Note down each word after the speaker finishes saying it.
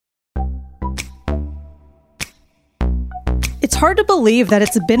hard to believe that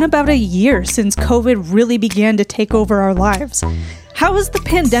it's been about a year since COVID really began to take over our lives. How has the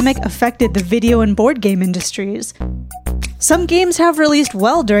pandemic affected the video and board game industries? Some games have released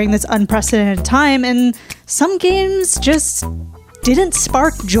well during this unprecedented time, and some games just didn't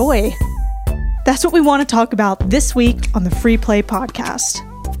spark joy. That's what we want to talk about this week on the Free Play Podcast.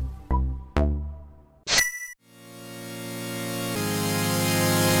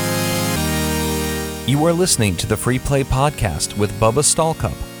 You are listening to the Free Play Podcast with Bubba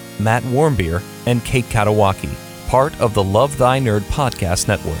Stallcup, Matt Warmbier, and Kate Katawaki, part of the Love Thy Nerd Podcast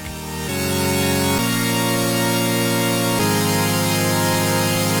Network.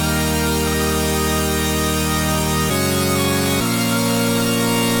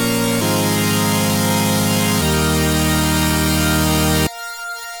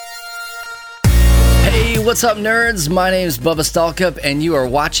 What's up, nerds? My name is Bubba Stallcup, and you are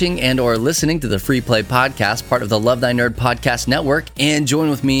watching and or listening to the Free Play Podcast, part of the Love Thy Nerd Podcast Network. And join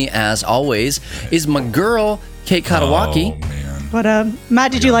with me, as always, is my girl, Kate Katawaki. Oh, man. But,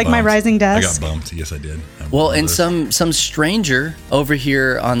 Matt, did you like my rising desk? I got bumped. Yes, I did. Well, and some stranger over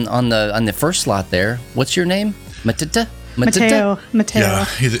here on the first slot there. What's your name? Mateo. Yeah,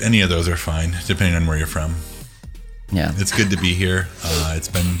 any of those are fine, depending on where you're from. Yeah, it's good to be here. It's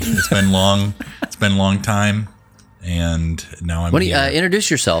been long. It's been a long time, and now I'm. What do you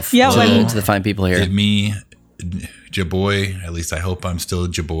introduce yourself? Yeah, to the fine people here. Me, Jaboy. At least I hope I'm still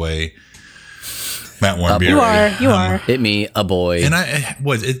Jaboy. Matt Warmbier. You are. It me, a boy. And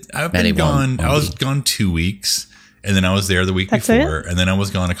I've been gone. I was gone 2 weeks, and then I was there the week before, and then I was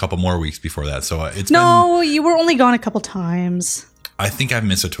gone a couple more weeks before that. So you were only gone a couple times. I think I've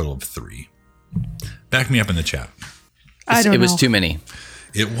missed a total of 3. Back me up in the chat. It was too many.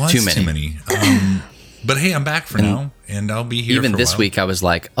 It was too many. But hey, I'm back for now, and I'll be here. Even for this a while. week, I was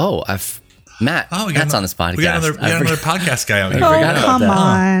like, Matt's on this podcast. We got another podcast guy out here. Oh, come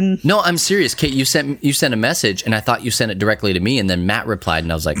on. No, I'm serious, Kate. You sent a message, and I thought you sent it directly to me, and then Matt replied,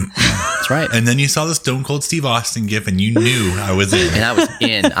 and I was like, that's right. And then you saw the Stone Cold Steve Austin gif, and you knew I was in. And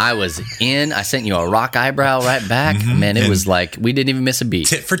I was in. I sent you a rock eyebrow right back. Mm-hmm. Man, it was like we didn't even miss a beat.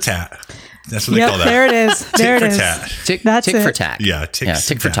 Tit for tat. That's what they call that. There it is. There it is. Tick for tat. Yeah,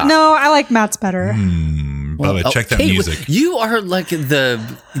 tick for tat. No, I like Matt's better. Bubba, check that music. You are like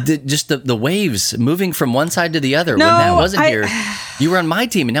the waves moving from one side to the other. No, when Matt wasn't here, you were on my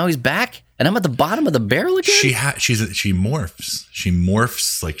team, and now he's back, and I'm at the bottom of the barrel again. She morphs. She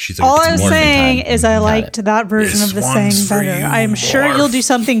morphs like she's. All I'm saying is I liked that version of the saying better. I'm sure you'll do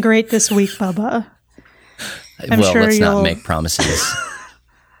something great this week, Bubba. Let's not make promises.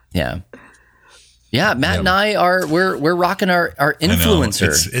 Yeah, Matt and I we're rocking our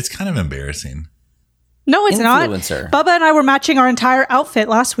influencer. It's kind of embarrassing. No, it's not. Bubba and I were matching our entire outfit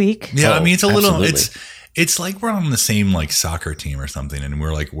last week. Yeah, I mean it's a little it's like we're on the same like soccer team or something, and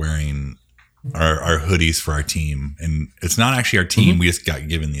we're like wearing our hoodies for our team, and it's not actually our team. Mm-hmm. We just got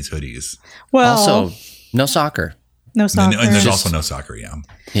given these hoodies. Well, also no soccer. No soccer. And there's also no soccer.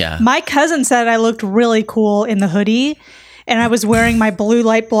 Yeah. My cousin said I looked really cool in the hoodie. And I was wearing my blue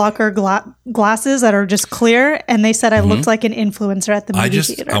light blocker glasses that are just clear. And they said I looked like an influencer at the movie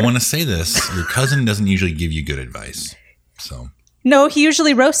theater. I want to say this. Your cousin doesn't usually give you good advice. So no, he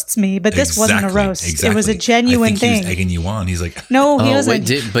usually roasts me. But this wasn't a roast. Exactly. It was a genuine thing. He was egging you on. He's like, no, he wasn't.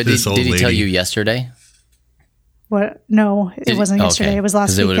 Wait, did he tell you yesterday? What? No, it wasn't yesterday. It was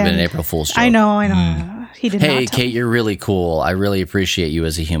last weekend. Because it would have been an April Fool's joke. I know. He did not tell Kate, you're really cool. I really appreciate you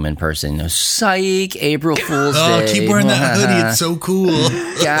as a human person. Psych, April Fool's Day. Oh, keep wearing that hoodie. It's so cool.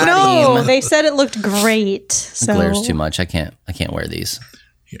 No, they said it looked great. So. It glares too much. I can't wear these.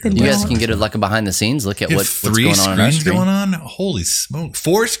 You guys can get like a behind the scenes. Look at what's going on on our screen. Going on? Holy smoke.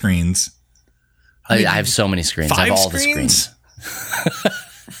 4 screens. I have so many screens. I have all the screens.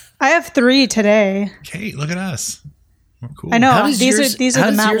 I have 3 today. Kate, look at us. We're cool. I know. These are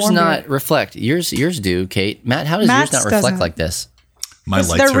the Matt yours Warmbier. not reflect? Yours do, Kate. Matt, how does yours not reflect like this? My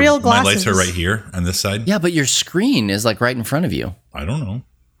lights are right here on this side. Yeah, but your screen is like right in front of you. I don't know.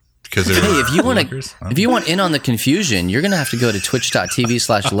 Because if you want in on the confusion, you're going to have to go to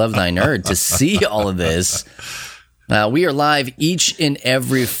twitch.tv/LoveThyNerd to see all of this. We are live each and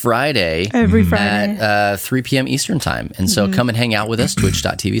every Friday. At 3 p.m. Eastern time. And so come and hang out with us,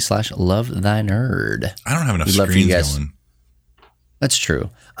 twitch.tv/LoveThyNerd. I don't have enough screens going. That's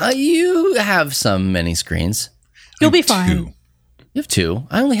true. You have many screens. You'll be fine. 2. You have 2.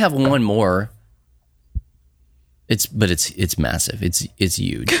 I only have one more. It's massive. It's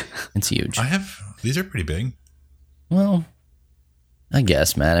huge. It's huge. These are pretty big. Well, I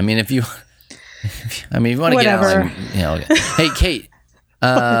guess, man. I mean, if you want to get out, hey, Kate.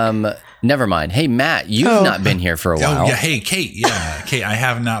 Never mind. Hey, Matt, you've not been here for a while. Oh, yeah. Hey, Kate. Yeah, Kate, I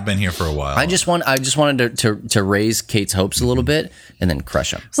have not been here for a while. I just wanted to raise Kate's hopes a little bit and then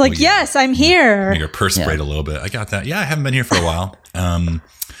crush them. It's like, yes, I'm here. Make her perspirate a little bit. I got that. Yeah, I haven't been here for a while.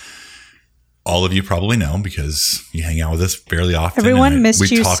 All of you probably know because you hang out with us fairly often. Everyone missed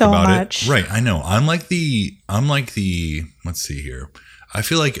you so much. Right, I know. I'm like the. Let's see here. I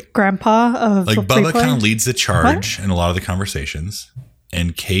feel like grandpa of like Bubba kind of leads the charge in a lot of the conversations,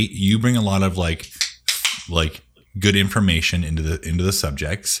 and Kate, you bring a lot of like good information into the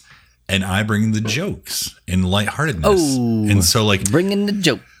subjects, and I bring the jokes and lightheartedness. Oh, and so like bringing the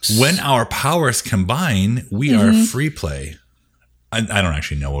jokes. When our powers combine, we are free play. I don't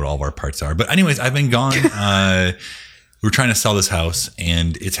actually know what all of our parts are, but anyways, I've been gone. We're trying to sell this house,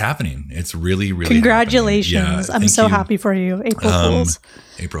 and it's happening. It's really, really congratulations! Yeah, I'm so happy for you, April Fools.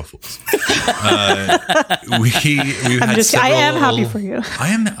 April Fools. I am happy for you.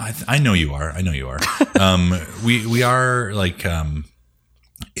 I know you are. I know you are. We are like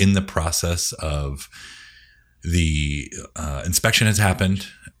in the process of the inspection has happened.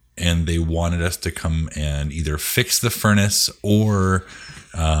 And they wanted us to come and either fix the furnace or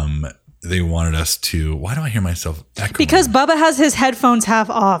they wanted us to. Why do I hear myself echoing? Because Bubba has his headphones half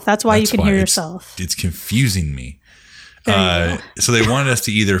off. That's why you can hear yourself. It's confusing me. So they wanted us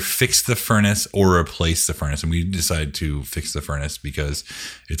to either fix the furnace or replace the furnace. And we decided to fix the furnace because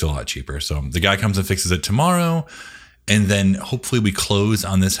it's a lot cheaper. So the guy comes and fixes it tomorrow. And then hopefully we close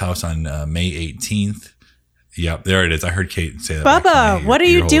on this house on May 18th. Yep, there it is. I heard Kate say that. Bubba, what are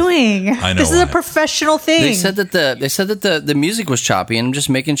you doing? I know this is a professional thing. They said that the music was choppy, and I'm just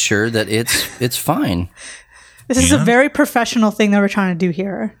making sure that it's fine. This is a very professional thing that we're trying to do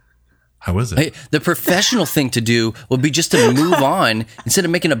here. How is it? Hey, the professional thing to do would be just to move on instead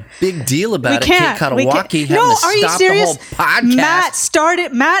of making a big deal about it. Kate Katawaki having to stop the whole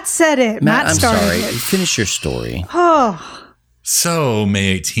podcast. Matt said it. I'm sorry. Finish your story. Oh. So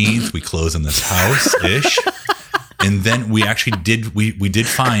May 18th, we close on this house-ish. And then we actually did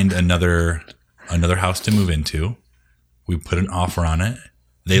find another house to move into. We put an offer on it.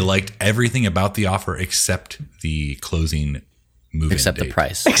 They liked everything about the offer except the closing move-in Except date. the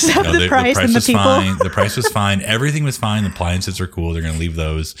price. Except the price and the people. Fine. The price was fine. Everything was fine. The appliances are cool. They're going to leave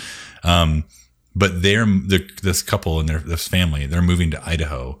those. But this couple and this family, they're moving to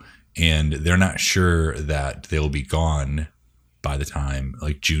Idaho. And they're not sure that they'll be gone by the time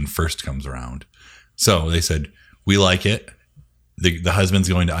like June 1st comes around. So they said, we like it. The husband's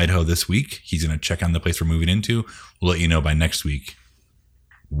going to Idaho this week. He's going to check on the place we're moving into. We'll let you know by next week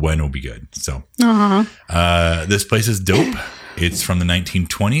when it'll be good. So this place is dope. It's from the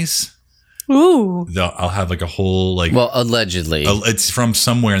 1920s. Ooh. I'll have like a whole like. Well, allegedly. It's from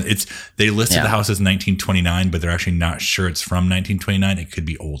somewhere. They listed the house as 1929, but they're actually not sure it's from 1929. It could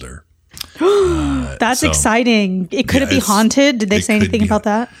be older. That's exciting. Could it be haunted? Did they say anything about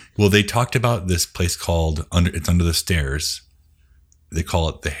that? Well, they talked about this place called it's under the stairs. They call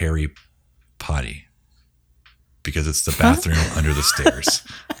it the Harry Potty because it's the bathroom under the stairs.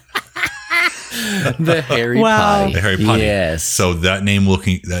 The Harry Potty. The Harry Potty. Yes. So that name will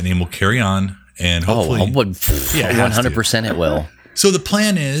carry on, and hopefully, 100% it will. So the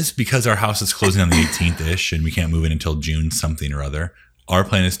plan is, because our house is closing on the 18th-ish, and we can't move in until June something or other. Our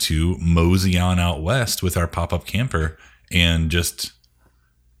plan is to mosey on out west with our pop-up camper and just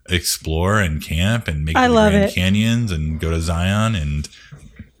explore and camp and make the Grand Canyons and go to Zion and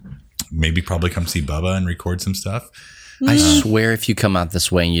maybe probably come see Bubba and record some stuff. I swear if you come out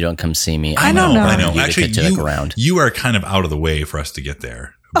this way and you don't come see me, I know. Actually, you are kind of out of the way for us to get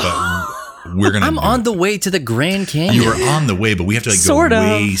there. But we're going to I'm on the way to the Grand Canyon. You are on the way, but we have to go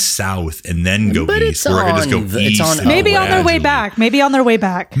way south and then go east. We're going to just go east. Maybe on their way back.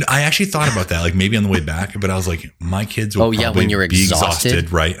 I actually thought about that, like maybe on the way back, but I was like, my kids will when you're be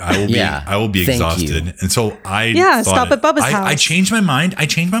exhausted, right? I will be exhausted. And so stop at Bubba's house. I changed my mind.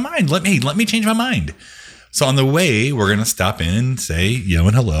 Let me change my mind. So on the way, we're going to stop in and say yo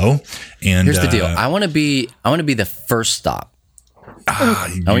and hello. And here's the deal. I want to be the first stop.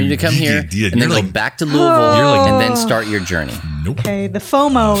 I want you to come here and then go back to Louisville and then start your journey. Nope. Okay, the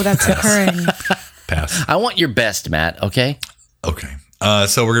FOMO that's occurring. Pass. I want your best, Matt, okay? Okay.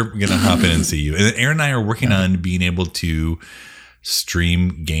 So we're going to hop in and see you. And Aaron and I are working on being able to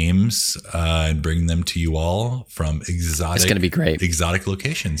stream games and bring them to you all from exotic. It's going to be great. Exotic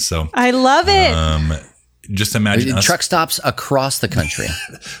locations. So I love it. Just imagine us. Truck stops across the country.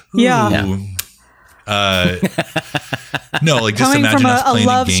 Yeah. No, like just coming imagine from us playing a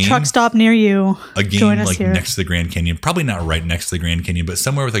Love's a game, truck stop near you. A game Join us like here. next to the Grand Canyon. Probably not right next to the Grand Canyon, but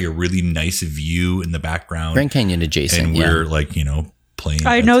somewhere with like a really nice view in the background. Grand Canyon adjacent. And we're like, playing.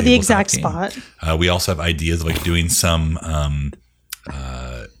 I a know the tabletop exact game. spot. We also have ideas of like doing some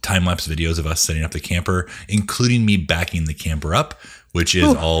time-lapse videos of us setting up the camper, including me backing the camper up, which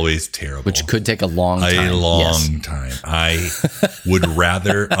is always terrible. Which could take a long time. Time. I would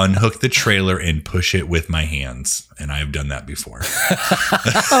rather unhook the trailer and push it with my hands. And I've done that before.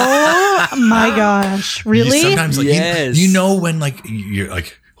 Oh my gosh. Really? Sometimes like, Yes. you know, when like you're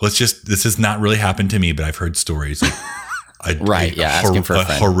like, this has not really happened to me, but I've heard stories like asking for a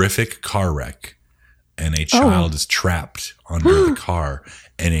friend. horrific car wreck and a child is trapped under the car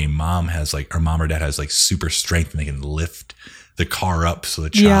and a mom has like, or mom or dad has like super strength and they can lift the car up so the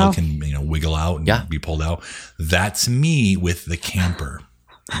child can, wiggle out and be pulled out. That's me with the camper.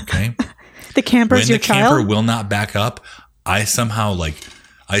 Okay. The camper's your child? When the camper will not back up, I somehow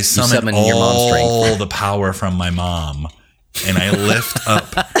I summon your mom's all strength. the power from my mom and I lift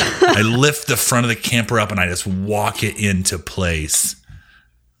the front of the camper up and I just walk it into place.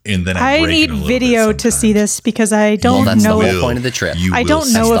 And then I break need it a little video bit to see this because I don't that's know. the whole point of the trip. I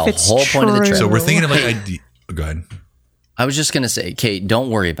don't know if it's whole point of the true. trip. So we're thinking of like go ahead. I was just going to say, Kate, don't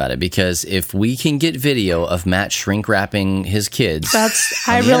worry about it because if we can get video of Matt shrink wrapping his kids,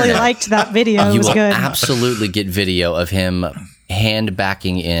 I really liked that video. It you was will good. absolutely get video of him hand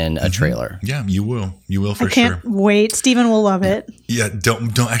backing in a trailer. Yeah, you will. You will for I can't sure. wait. Steven will love it. Yeah,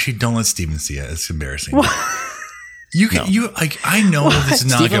 don't let Steven see it. It's embarrassing. You can I know this is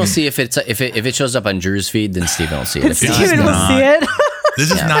not Steven will see if it shows up on Drew's feed, then Steven will see it. If not, Steven will see it. This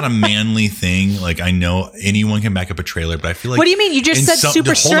is not a manly thing. Like I know anyone can back up a trailer, but I feel like What do you mean? You just said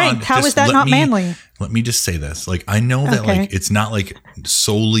super strength. How is that not manly? Let me just say this. Like I know that like it's not like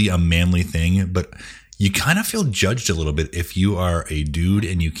solely a manly thing, but you kind of feel judged a little bit if you are a dude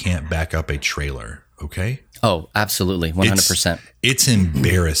and you can't back up a trailer. Okay. Oh, absolutely, 100%. It's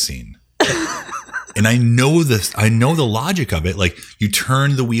embarrassing. And I know this. I know the logic of it. Like you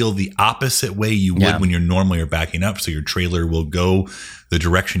turn the wheel the opposite way you would when you're normally backing up, so your trailer will go the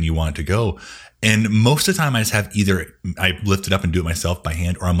direction you want it to go. And most of the time, I just have either I lift it up and do it myself by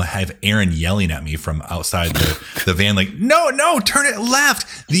hand, or I'm gonna have Aaron yelling at me from outside the van, like, no, turn it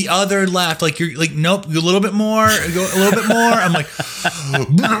left, the other left. Like you're like, nope, go a little bit more, go a little bit more. I'm like,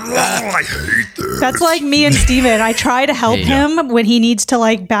 I hate this. That's like me and Steven. I try to help him when he needs to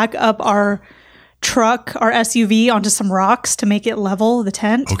like back up our SUV onto some rocks to make it level the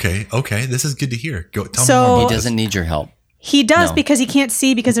tent. Okay. This is good to hear. Go tell So- me more. He doesn't need your help. He does because he can't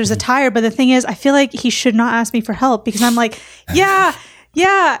see because there's a tire. But the thing is, I feel like he should not ask me for help because I'm like, yeah.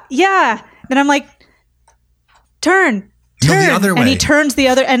 Then I'm like, turn. No, the other way. And he turns the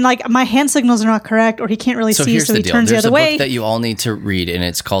other, and like my hand signals are not correct, or he can't really see, here's so the he deal. turns There's the other a way. book that you all need to read, and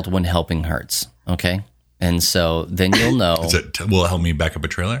it's called When Helping Hurts. Okay, and so then you'll know. Will it help me back up a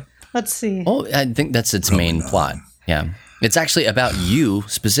trailer? Let's see. Oh, I think that's its main plot. Yeah, it's actually about you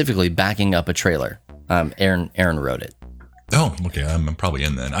specifically backing up a trailer. Aaron wrote it. Oh, okay. I'm probably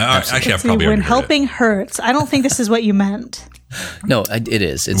in then. Actually, I've Let's see, probably when already heard helping hurts. I don't think this is what you meant. No, it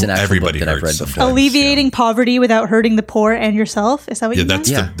is. It's an actual Everybody book that I've read hurts before. sometimes. Alleviating poverty without hurting the poor and yourself. Is that what you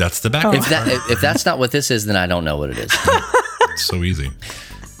meant? That's the back. If that's not what this is, then I don't know what it is. It's so easy.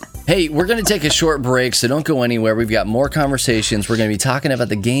 Hey, we're going to take a short break, so don't go anywhere. We've got more conversations. We're going to be talking about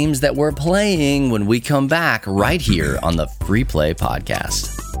the games that we're playing when we come back right here on the Free Play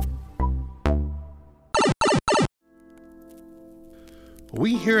Podcast.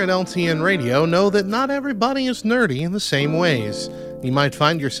 We here at LTN Radio know that not everybody is nerdy in the same ways. You might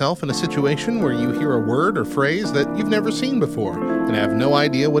find yourself in a situation where you hear a word or phrase that you've never seen before and have no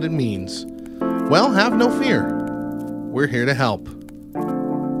idea what it means. Well, have no fear. We're here to help.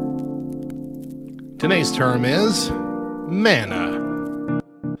 Today's term is mana.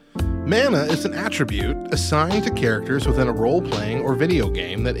 Mana is an attribute assigned to characters within a role-playing or video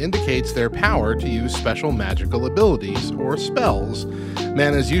game that indicates their power to use special magical abilities or spells.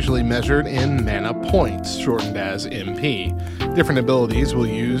 Mana is usually measured in mana points, shortened as MP. Different abilities will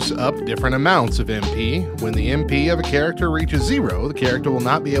use up different amounts of MP. When the MP of a character reaches 0, the character will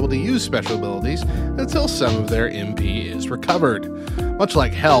not be able to use special abilities until some of their MP is recovered. Much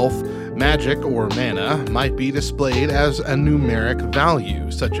like health, magic or mana might be displayed as a numeric value,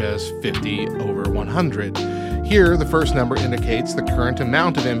 such as 50 over 100. Here, the first number indicates the current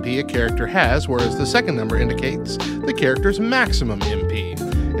amount of MP a character has, whereas the second number indicates the character's maximum MP.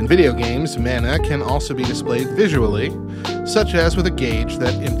 In video games, mana can also be displayed visually, such as with a gauge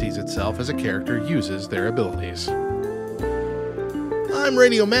that empties itself as a character uses their abilities. I'm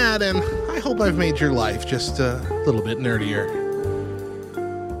Radio Matt, and I hope I've made your life just a little bit nerdier.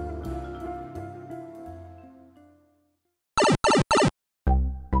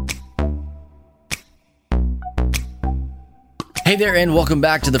 Hey there, and welcome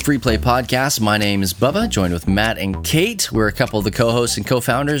back to the Free Play Podcast. My name is Bubba, joined with Matt and Kate. We're a couple of the co-hosts and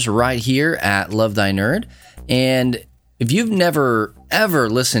co-founders right here at Love Thy Nerd. And if you've never, ever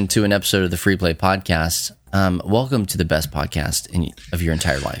listened to an episode of the Free Play Podcast, welcome to the best podcast of your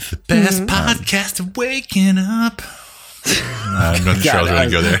entire life. The best podcast of waking up. I'm not sure I was going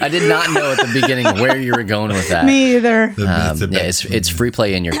to go there. I did not know at the beginning where you were going with that. Me either. It's free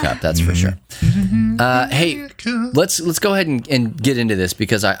play in your cup, that's for sure. Hey, let's go ahead and get into this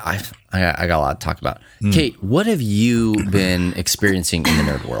because I got a lot to talk about. Kate, what have you been experiencing in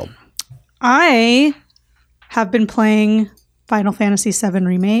the nerd world? I have been playing Final Fantasy VII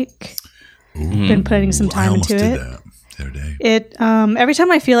Remake. Been putting some time into it. That the other day. It every time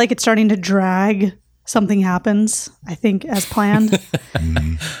I feel like it's starting to drag, something happens, I think, as planned.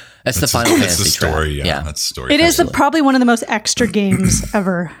 That's the Final Fantasy story. trap. Yeah, that's the story. It is probably one of the most extra games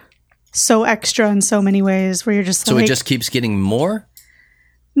ever. So extra in so many ways where you're just So like... it just keeps getting more?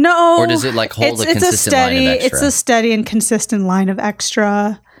 No. Or does it like hold a consistent line of extra? It's a steady and consistent line of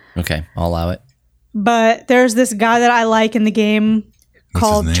extra. Okay, I'll allow it. But there's this guy that I like in the game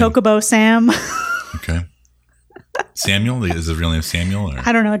called Chocobo Sam. Okay. Samuel? Is his real name Samuel? Or?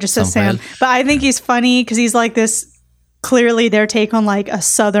 I don't know. It just says Some Sam. But I think he's funny because he's like this, clearly their take on like a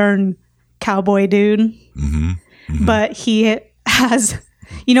Southern cowboy dude. But he has,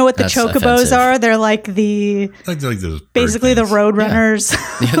 you know what the That's chocobos offensive. are? They're like the, Like those basically the road runners.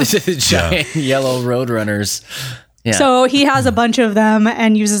 The giant yellow roadrunners. Yeah. So he has a bunch of them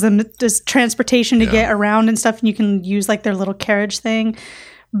and uses them as transportation to get around and stuff. And you can use like their little carriage thing.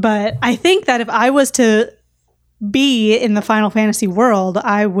 But I think that if I was to be in the Final Fantasy world,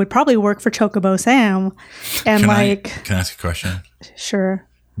 I would probably work for Chocobo Sam. And Can I ask a question? Sure.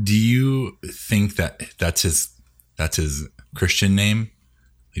 Do you think that that's his Christian name?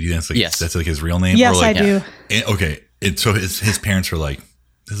 Do you think that's like, Yes. that's like his real name? Yes, or like, I do. Okay. So his parents were like,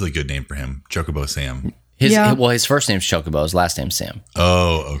 this is a good name for him. Chocobo Sam. His first name's Chocobo. His last name's Sam.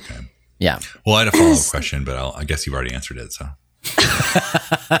 Oh, okay. Yeah. Well, I had a follow-up question, but I guess you've already answered it. So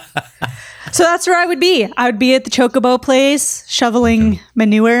So that's where I would be. I would be at the Chocobo place, shoveling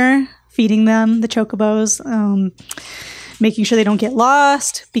manure, feeding them, the Chocobos, making sure they don't get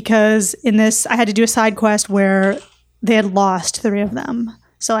lost. Because in this, I had to do a side quest where they had lost 3 of them.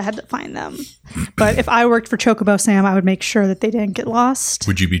 So I had to find them. But if I worked for Chocobo Sam, I would make sure that they didn't get lost.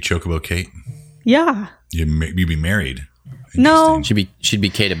 would you be Chocobo Kate? Yeah. You'd be married. No. She'd be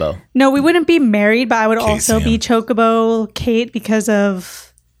Kateabo. No, we wouldn't be married, but I would also Sam. be Chocobo Kate because of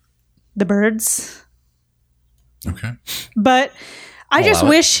the birds. Okay. But I just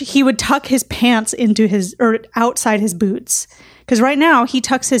allow it. wish he would tuck his pants into or outside his boots. Because right now he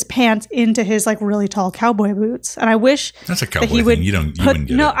tucks his pants into his like really tall cowboy boots. And I wish That's a that cowboy he would thing. You wouldn't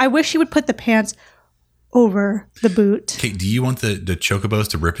get it. I wish he would put the pants over the boot. Kate, do you want the Chocobos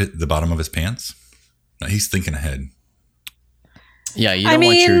to rip the bottom of his pants? No, he's thinking ahead. Yeah, you don't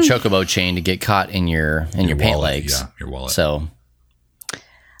want your Chocobo chain to get caught in your pant wallet, legs. Yeah, your wallet. So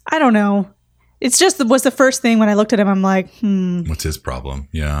I don't know. It's just was the first thing when I looked at him. I'm like, What's his problem?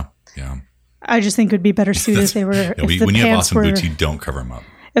 Yeah. I just think it would be better suited if they were. Yeah, if the when you have pants awesome were, boots, you don't cover them up.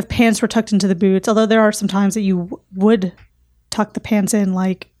 if pants were tucked into the boots. Although there are some times that you would tuck the pants in,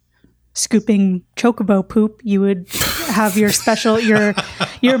 like scooping chocobo poop. You would have your special your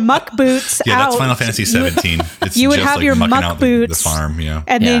muck boots Yeah, out. that's Final Fantasy 17. It's you would just have like your mucking muck out boots the farm. Yeah.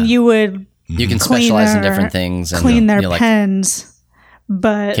 and then Yeah. you would you can clean specialize in their- different things. And clean their you're like, pens.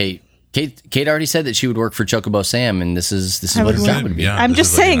 But Kate already said that she would work for Chocobo Sam, and this is I what her would job work. would be. Yeah. I'm this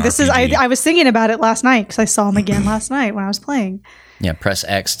just is like saying, an this is RPG. I was thinking about it last night because I saw him again last night when I was playing. Yeah, press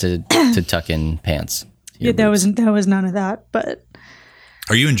X to tuck in pants. Yeah, there was none of that, but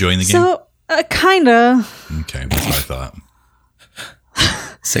Are you enjoying the game? so kinda. Okay, that's what I thought.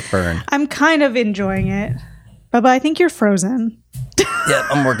 Sick burn. I'm kind of enjoying it, but I think you're frozen. Yeah,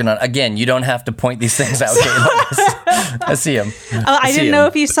 I'm working on it. Again, you don't have to point these things out. I see them. I didn't know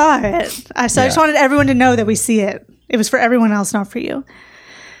if you saw it, so I just wanted everyone to know that we see it. It was for everyone else, not for you.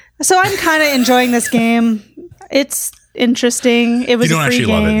 So I'm kind of enjoying this game. It's interesting. It was You don't a free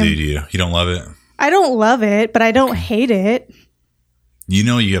actually game. love it, do you? You don't love it? I don't love it, but I don't hate it. You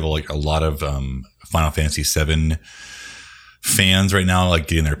know, you have like a lot of Final Fantasy VII fans right now, like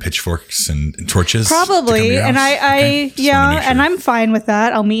getting their pitchforks and torches. to come to Probably, your and house? Okay. Just wanted to make and sure. I'm fine with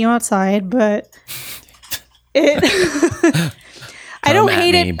that. I'll meet you outside, but it. I don't Come at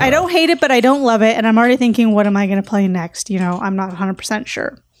hate me, it. bro. I don't hate it, but I don't love it, and I'm already thinking, what am I going to play next? You know, I'm not 100%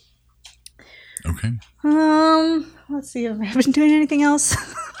 sure. Okay. Let's see. Have I been doing anything else?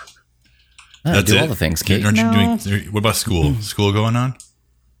 Do all the things, Kate. Aren't No. you doing? What about school? School going on?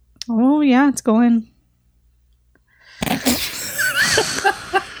 Oh yeah, it's going.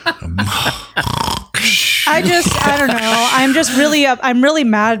 I don't know. I'm really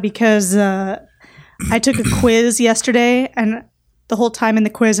mad because I took a quiz yesterday, and the whole time in the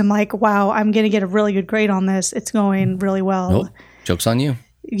quiz, I'm like, wow, I'm going to get a really good grade on this. It's going really well. Nope. Joke's on you.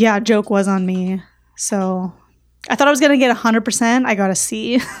 Yeah, joke was on me. So I thought I was going to get 100%. I got a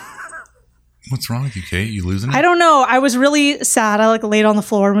C. What's wrong with you, Kate? You losing it? I don't know. I was really sad. I laid on the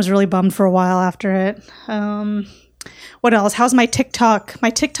floor and was really bummed for a while after it. What else? How's my TikTok?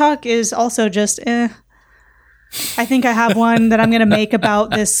 My TikTok is also just I think I have one that I'm going to make about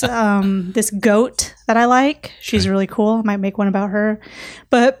this this goat that I like. She's really cool. I might make one about her.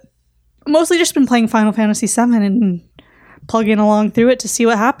 But mostly just been playing Final Fantasy VII and plugging along through it to see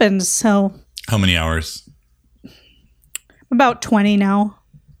what happens. So how many hours? About 20 now.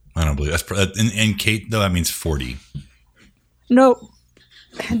 I don't believe that's. And Kate, though, that means 40. No,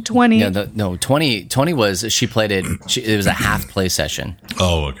 20. Yeah, 20 was, she played it. It was a half play session.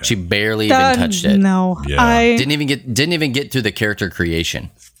 Oh, okay. She barely even touched it. No, Yeah. I Didn't even get through the character creation.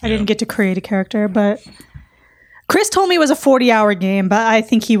 I didn't get to create a character, but Chris told me it was a 40-hour game, but I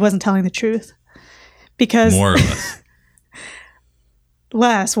think he wasn't telling the truth because More or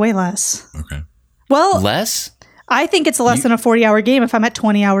less. way less. Okay. Well, Less? I think it's less than a 40-hour game if I'm at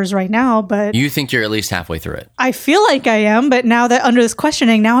 20 hours right now, but You think you're at least halfway through it? I feel like I am, but now that under this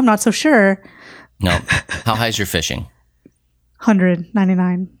questioning, now I'm not so sure. No. How high is your fishing?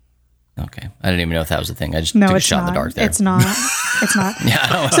 199. Okay. I didn't even know if that was a thing. I just No, took a it's shot not. in the dark there. It's not. It's not.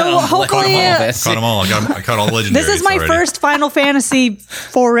 Yeah. So hopefully, Caught them all. I caught all the legendaries. this is my already. first Final Fantasy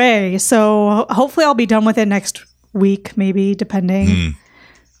foray. So hopefully I'll be done with it next week, maybe, depending.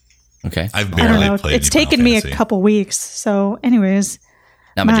 Okay. I've I don't barely know. played. It's any taken Final me a Fantasy. couple weeks. So anyways,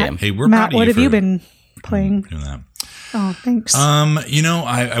 Not my Matt, jam. Hey, we're Matt, proud of what have you for been playing? doing that. Oh, thanks.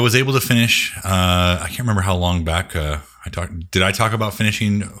 I was able to finish. I can't remember how long back I talked. Did I talk about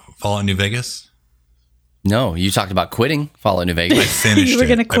finishing Fallout New Vegas? No, you talked about quitting Fallout New I Vegas. finished You were it.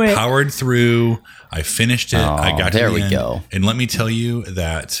 gonna quit. I powered through. I finished it. I got to there the we end. go. And let me tell you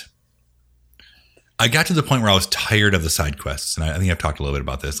that I got to the point where I was tired of the side quests. And I think I've talked a little bit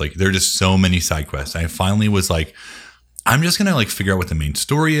about this. Like, there are just so many side quests. I finally was like, I'm just going to figure out what the main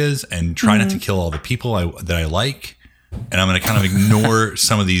story is and try not to kill all the people that I like. And I'm going to kind of ignore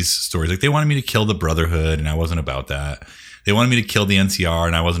some of these stories. Like, they wanted me to kill the Brotherhood, and I wasn't about that. They wanted me to kill the NCR,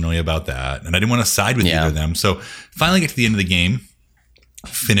 and I wasn't really about that. And I didn't want to side with either of them. So finally get to the end of the game,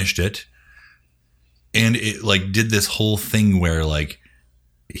 finished it, and it did this whole thing where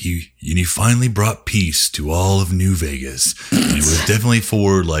he finally brought peace to all of New Vegas. And it was definitely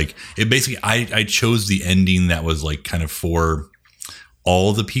for it basically I chose the ending that was kind of for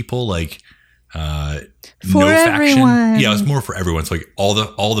all the people, For everyone. Yeah, it was more for everyone. So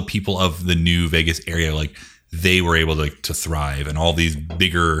all the people of the New Vegas area, they were able to thrive, and all these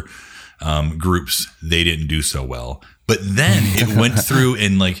bigger groups, they didn't do so well. But then it went through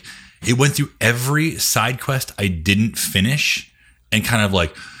and it went through every side quest I didn't finish, and kind of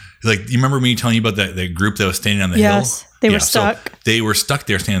you remember me telling you about that group that was standing on the hill? Yes, they were stuck. So they were stuck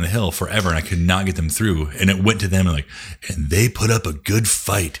there standing on the hill forever, and I could not get them through. And it went to them and they put up a good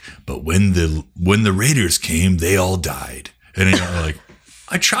fight, but when the raiders came, they all died. And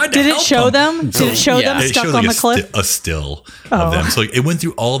I tried to Did help it show them. them? Did it show them It stuck showed on the cliff? a still of them. So it went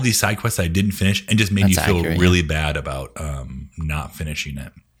through all of these side quests I didn't finish, and just made That's you feel accurate, really bad about not finishing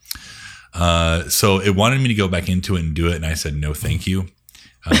it. So it wanted me to go back into it and do it, and I said no, thank you.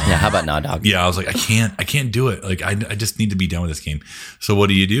 Yeah, how about Nod Dog? Yeah, I was like, I can't do it. I just need to be done with this game. So what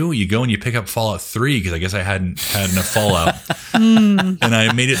do? You go and you pick up Fallout 3, because I guess I hadn't had enough Fallout. And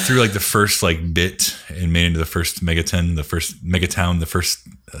I made it through the first bit, and made it into the first megatown, the first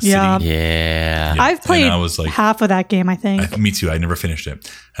city. Yeah. Yeah. I've played And I was half of that game, I think. me too. I never finished it. And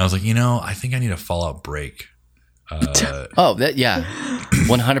I was like, I think I need a Fallout break. Oh,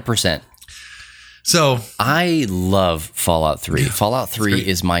 100%. So I love Fallout 3. Fallout 3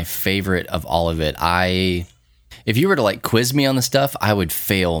 is my favorite of all of it. If you were to quiz me on the stuff, I would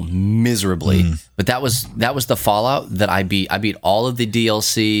fail miserably. But that was the Fallout that I beat. I beat all of the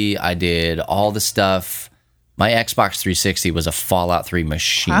DLC. I did all the stuff. My Xbox 360 was a Fallout 3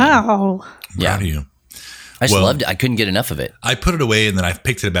 machine. Wow. Yeah. proud of you. I just loved it. I couldn't get enough of it. I put it away, and then I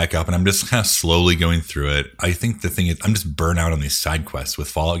picked it back up, and I'm just kind of slowly going through it. I think the thing is, I'm just burnt out on these side quests with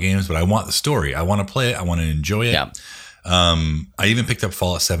Fallout games, but I want the story. I want to play it. I want to enjoy it. Yeah. I even picked up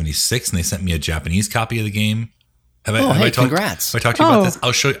Fallout 76, and they sent me a Japanese copy of the game. Have I talked, congrats. Have I talked to you about this?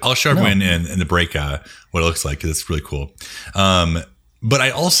 I'll show everyone in the break what it looks like, because it's really cool. But I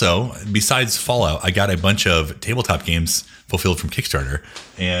also, besides Fallout, I got a bunch of tabletop games fulfilled from Kickstarter,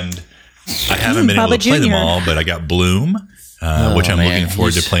 and I haven't been able to play them all, but I got Bloom, which I'm looking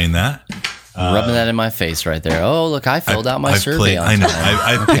forward to playing that. Rubbing that in my face right there. Oh, look, I filled out my survey. I know.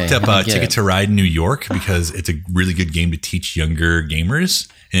 I've picked up Ticket to Ride New York because it's a really good game to teach younger gamers,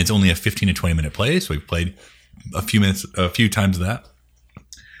 and it's only a 15 to 20 minute play. So we've played a few times of that.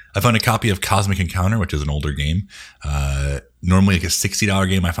 I found a copy of Cosmic Encounter, which is an older game. Normally like a $60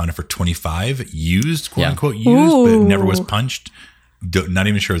 game. I found it for $25, used, quote unquote, used, but it never was punched. Not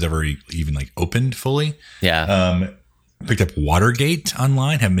even sure it was ever even like opened fully. Yeah. Picked up Watergate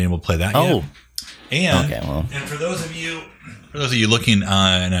online. Haven't been able to play that yet. And and for those of you looking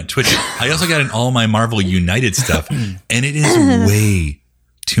on Twitch, I also got in all my Marvel United stuff, and it is way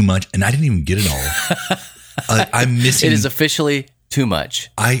too much. And I didn't even get it all. I'm missing. It is officially too much.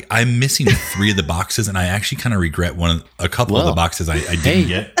 I'm missing 3 of the boxes, and I actually kind of regret a couple of the boxes I didn't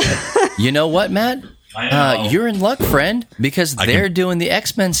get. You know what, Matt? You're in luck, friend, because they're doing the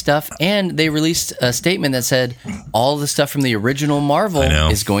X-Men stuff, and they released a statement that said all the stuff from the original Marvel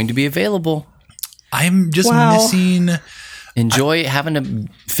is going to be available. I'm just missing. Enjoy having to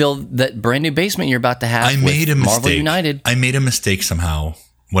fill that brand new basement you're about to have. I made a mistake. Marvel United. I made a mistake somehow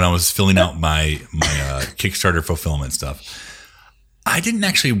when I was filling out my Kickstarter fulfillment stuff. I didn't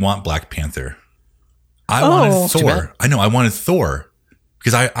actually want Black Panther. I wanted Thor. I know. I wanted Thor.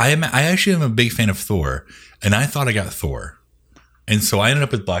 Because I actually am a big fan of Thor, and I thought I got Thor, and so I ended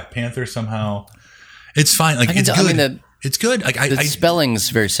up with Black Panther somehow. It's fine, like it's good. It's good. Like the spelling's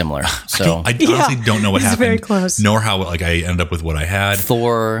very similar. So I honestly don't know what happened. Very close. Nor how I ended up with what I had.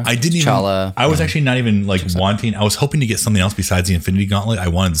 Thor. I didn't T'Challa, I was actually not even wanting. I was hoping to get something else besides the Infinity Gauntlet. I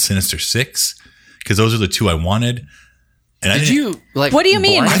wanted the Sinister Six because those are the 2 I wanted. And Did you what do you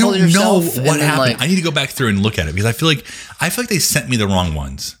mean? I don't know what happened. I need to go back through and look at it because I feel like they sent me the wrong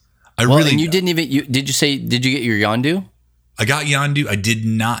ones. And you didn't even. Did you get your Yondu? I got Yondu. I did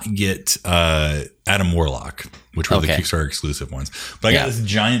not get Adam Warlock, which were the Kickstarter exclusive ones. But I got this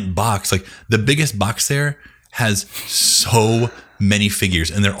giant box. Like the biggest box there has so many figures,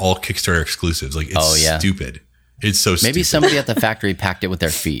 and they're all Kickstarter exclusives. Like it's stupid. It's so stupid. Maybe somebody at the factory packed it with their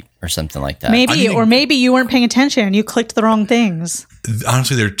feet or something like that. Maybe you weren't paying attention. You clicked the wrong things.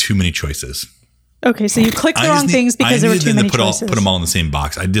 Honestly, there are too many choices. Okay, so you clicked the wrong things because there were too many choices. Put them all in the same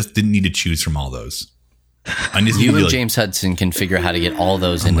box. I just didn't need to choose from all those. You and James Hudson can figure out how to get all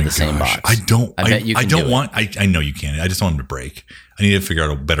those into the same box. I bet you can do it. I know you can. I just want them to break. I need to figure out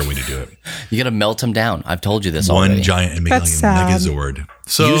a better way to do it. You got to melt them down. I've told you this already. One giant and make it like a Megazord.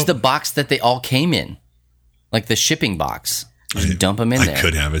 So use the box that they all came in. Like the shipping box. Just dump them in there. I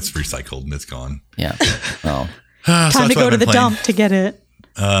could have. It's recycled and it's gone. Yeah. Oh. Time to go to the dump to get it.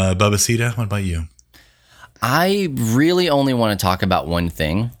 Bubba Sita, what about you? I really only want to talk about one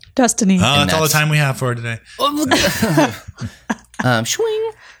thing. Destiny. That's all the time we have for today.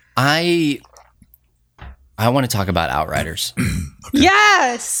 Swing. I want to talk about Outriders. Okay.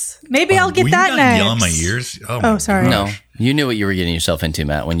 Yes. Maybe I'll get that next. Yell in my ears. Oh, sorry. No, you knew what you were getting yourself into,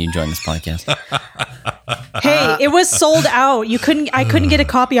 Matt, when you joined this podcast. Hey, it was sold out. I couldn't get a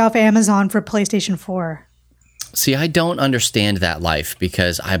copy off Amazon for PlayStation 4. See, I don't understand that life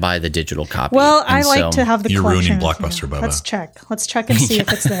because I buy the digital copy. Well, I like to have the collection. You're ruining Blockbuster, Bubba. Let's check and see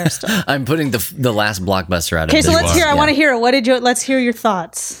if it's there still. I'm putting the last Blockbuster out of Okay, so let's hear. I want to hear it. Let's hear your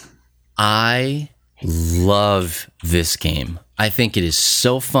thoughts. I love this game. I think it is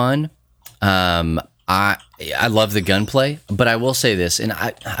so fun. I love the gunplay, but I will say this, and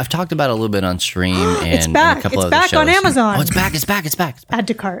I've talked about it a little bit on stream and a couple of the shows. It's back on Amazon. Oh, it's back. Add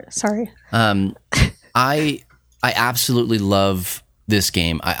to cart. Sorry. I absolutely love this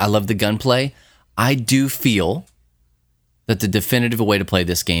game. I love the gunplay. I do feel that the definitive way to play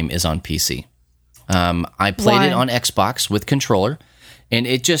this game is on PC. I played it on Xbox with controller, and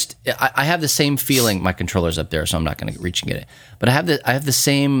it just I have the same feeling. My controller's up there, so I'm not going to reach and get it. But I have the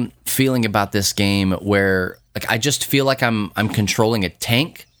same feeling about this game where I just feel like I'm controlling a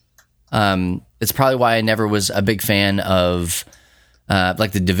tank. It's probably why I never was a big fan of.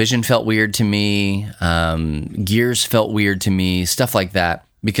 The Division felt weird to me. Gears felt weird to me. Stuff like that.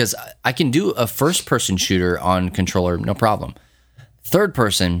 Because I can do a first-person shooter on controller, no problem. Third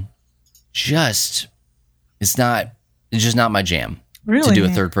person, it's just not my jam. Really? To do a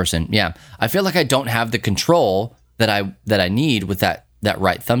third person. Yeah. I feel like I don't have the control that I need with that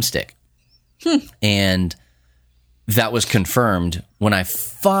right thumbstick. And that was confirmed when I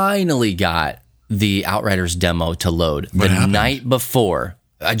finally got the Outriders demo to load the night before.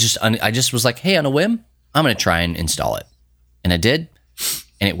 I just was like, hey, on a whim, I'm going to try and install it. And I did,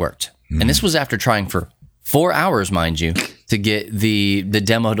 and it worked. And this was after trying for 4 hours, mind you, to get the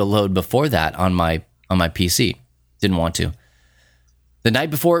demo to load before that on my PC. Didn't want to. The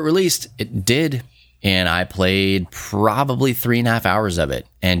night before it released, it did, and I played probably 3.5 hours of it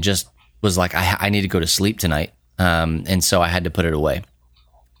and just was like, I need to go to sleep tonight. And so I had to put it away.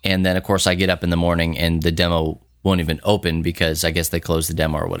 And then, of course, I get up in the morning and the demo won't even open because I guess they closed the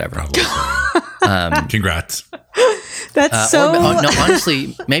demo or whatever. Probably so. Congrats. That's no,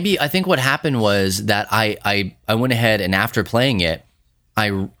 honestly, maybe I think what happened was that I went ahead and after playing it,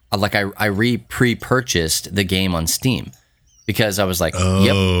 I pre-purchased the game on Steam because I was like,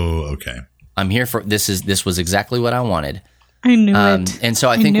 okay. I'm here for this. This was exactly what I wanted. I knew it. And so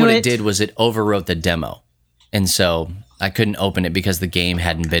I think what it did was it overwrote the demo. And so I couldn't open it because the game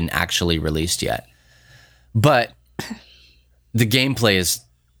hadn't been actually released yet. But the gameplay is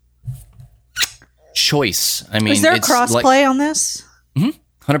choice. I mean, is there crossplay on this? 100%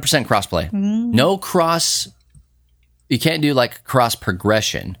 crossplay. No cross. You can't do like cross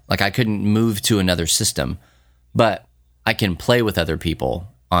progression. Like I couldn't move to another system, but I can play with other people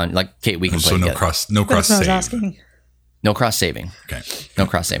on. Like Kate, we can play. So together. no cross That's what save. I was asking. No cross saving. Okay. No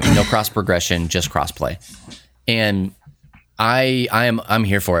cross saving. No cross progression. Just cross play. And I'm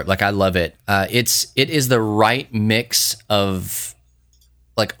here for it. Like I love it. It is the right mix of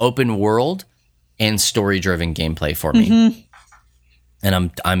like open world and story driven gameplay for me.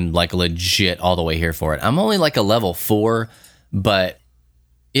 And I'm like legit all the way here for it. I'm only like a level 4, but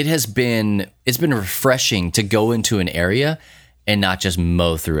it's been refreshing to go into an area and not just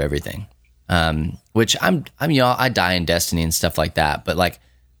mow through everything. Which I'm I die in Destiny and stuff like that, but like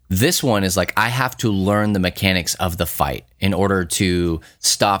this one is like I have to learn the mechanics of the fight in order to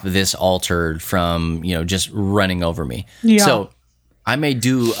stop this altar from just running over me. Yeah. So I may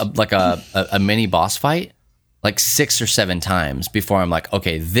do a mini boss fight like 6 or 7 times before I'm like,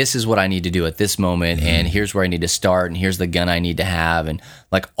 okay, this is what I need to do at this moment, and here's where I need to start, and here's the gun I need to have, and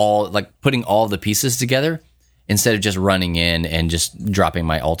putting all the pieces together instead of just running in and just dropping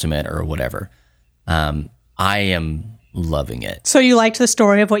my ultimate or whatever. I am loving it. So you liked the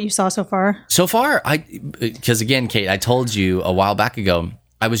story of what you saw so far? So far, because again, Kate, I told you a while back ago,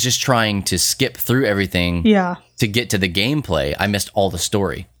 I was just trying to skip through everything to get to the gameplay. I missed all the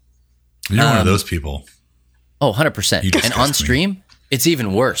story. You're one of those people. Oh, 100%. And on stream, it's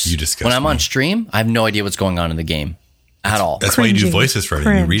even worse. You disgust When I'm me. on stream, I have no idea what's going on in the game at all. That's why you do voices for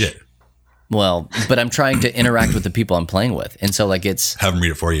everything. You read it. Well, but I'm trying to interact with the people I'm playing with. And so like it's... Have them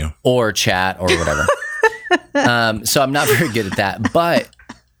read it for you. Or chat or whatever. So I'm not very good at that. But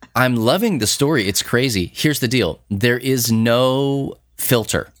I'm loving the story. It's crazy. Here's the deal. There is no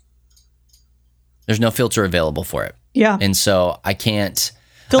filter. There's no filter available for it. Yeah. And so I can't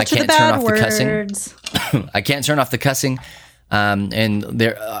Filter the bad turn off words. the cussing. I can't turn off the cussing. And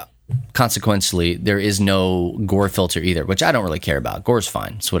there, consequently, there is no gore filter either, which I don't really care about. Gore's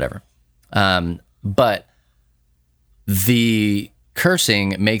fine. It's whatever. But the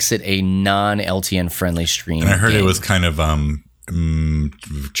cursing makes it a non-LTN friendly stream. And I heard game. it was kind of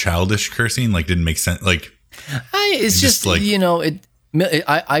childish cursing, like didn't make sense. Like it's just like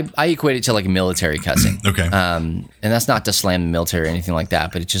I equate it to like military cussing. Okay. And that's not to slam the military or anything like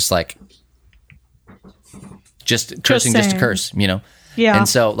that, but it's just like cursing just to curse, Yeah. And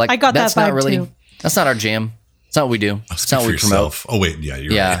so like I got that's that not vibe that's too. not our jam. It's not what we do. It's not what we promote. Oh wait, yeah,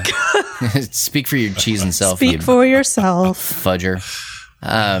 you're right. Speak for your cheese and self. Speak for yourself. Fudger.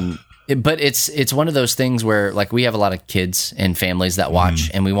 But it's one of those things where like we have a lot of kids and families that watch,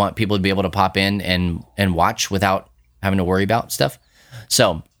 and we want people to be able to pop in and watch without having to worry about stuff.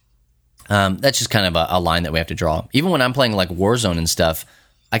 So that's just kind of a line that we have to draw. Even when I'm playing like Warzone and stuff,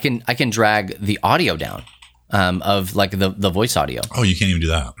 I can drag the audio down of like the voice audio. Oh, you can't even do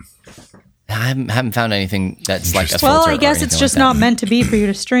that. I haven't found anything that's like a filter. Well, I or guess it's anything just like that. not meant to be for you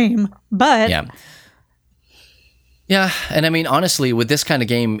to stream. But Yeah, and I mean, honestly, with this kind of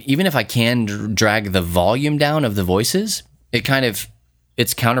game, even if I can drag the volume down of the voices, it's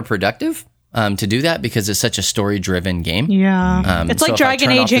counterproductive to do that because it's such a story-driven game. yeah, it's so like if I Dragon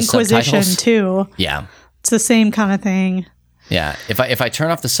turn off Age the Inquisition subtitles- too. Yeah, It's the same kind of thing. yeah. If I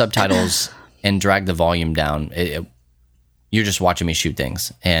turn off the subtitles and drag the volume down, you're just watching me shoot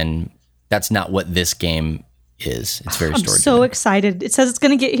things, and that's not what this game is. It's very I'm story-driven. so excited. It says it's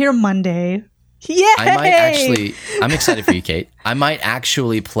going to get here Monday. Yay! I'm excited for you, Kate. I might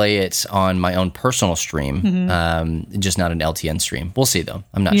actually play it on my own personal stream, just not an LTN stream. We'll see, though.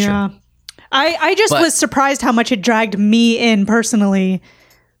 I'm not sure. I just But- was surprised how much it dragged me in personally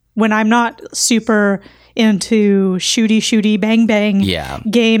when I'm not super into shooty, bang, bang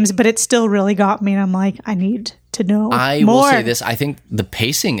games, but it still really got me. And I'm like, I need to know I more. will say this. I think the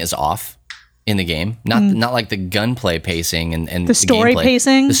pacing is off in the game. Not like the gunplay pacing and The story gameplay.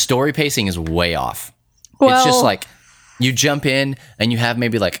 pacing? The story pacing is way off. Well- It's just like you jump in and you have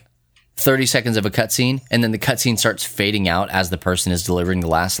maybe like 30 seconds of a cutscene, and then the cutscene starts fading out as the person is delivering the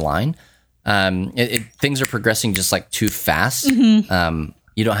last line. Things are progressing just like too fast.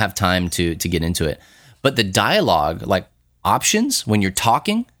 You don't have time to get into it. But the dialogue, like options when you're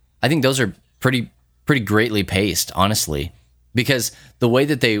talking, I think those are pretty greatly paced, honestly. Because the way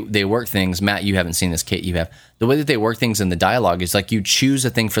that they work things, Matt, you haven't seen this, Kate, you have. The way that they work things in the dialogue is like you choose a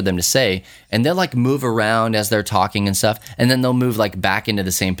thing for them to say, and they'll like move around as they're talking and stuff, and then they'll move like back into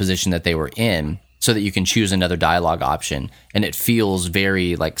the same position that they were in, so that you can choose another dialogue option, and it feels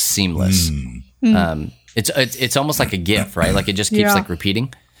very like seamless. It's almost like a GIF, right? Like it just keeps like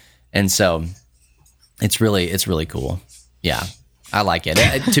repeating, and so it's really cool. Yeah, I like it.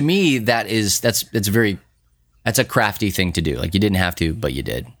 To me, that's a crafty thing to do. Like you didn't have to, but you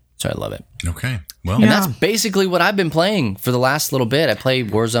did. So I love it. Okay. Well, and that's basically what I've been playing for the last little bit. I played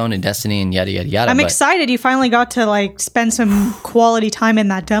Warzone and Destiny and yada, yada, yada. I'm excited you finally got to like spend some quality time in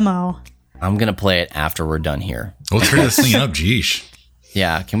that demo. I'm going to play it after we're done here. Let's hurry this thing up. Geesh.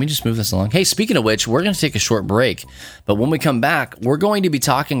 Yeah. Can we just move this along? Hey, speaking of which, we're going to take a short break. But when we come back, we're going to be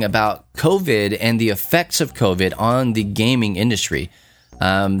talking about COVID and the effects of COVID on the gaming industry.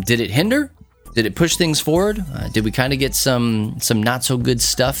 Did it hinder? Did it push things forward? Did we kind of get some not so good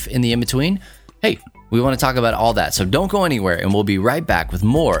stuff in the in-between? Hey, we want to talk about all that, so don't go anywhere, and we'll be right back with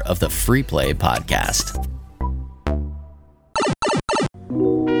more of the Free Play Podcast.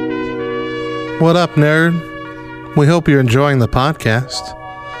 What up, nerd? We hope you're enjoying the podcast.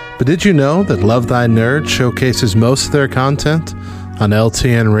 But did you know that Love Thy Nerd showcases most of their content on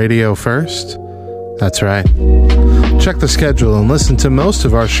LTN Radio first? That's right. Check the schedule and listen to most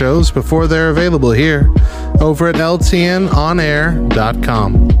of our shows before they're available here over at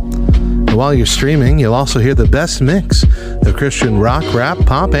ltnonair.com. And while you're streaming, you'll also hear the best mix of Christian rock, rap,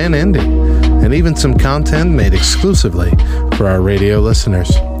 pop, and indie, and even some content made exclusively for our radio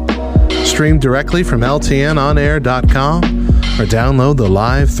listeners. Stream directly from ltnonair.com or download the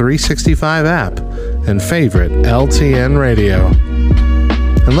Live 365 app and favorite LTN Radio.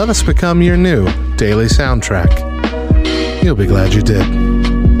 And let us become your new daily soundtrack. You'll be glad you did.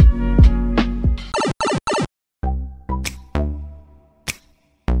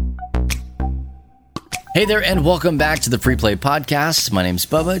 Hey there, and welcome back to the Free Play Podcast. My name's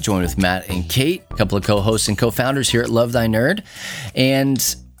Bubba, joined with Matt and Kate, a couple of co-hosts and co-founders here at Love Thy Nerd.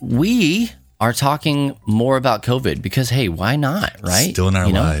 And we are talking more about COVID because, hey, why not, right? Still in our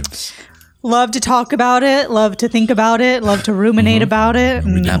lives. Love to talk about it, love to think about it, love to ruminate about it.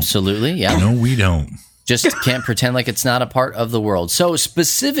 Absolutely, yeah. No, we don't. Just can't pretend like it's not a part of the world. So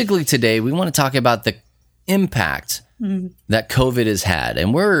specifically today, we want to talk about the impact that COVID has had.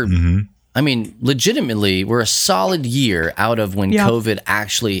 And I mean, legitimately, we're a solid year out of when COVID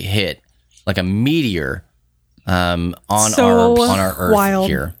actually hit like a meteor on our Earth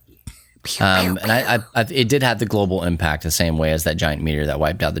here. And it did have the global impact the same way as that giant meteor that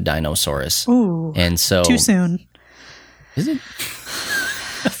wiped out the dinosaurs. Ooh, and so too soon. Is it?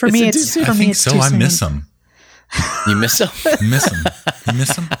 For me, it's too soon. I miss them. You miss them? Miss them. You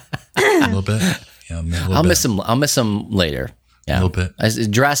miss them? A little bit. Yeah, I'll miss them. I'll miss them later. Yeah, a little bit.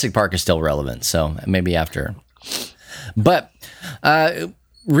 Jurassic Park is still relevant, so maybe after. But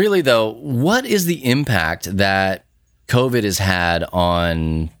really, though, what is the impact that COVID has had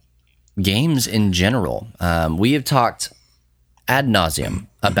on games in general? We have talked ad nauseum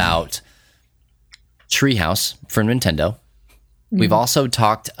about Treehouse for Nintendo. We've also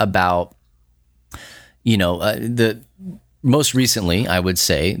talked about, the most recently, I would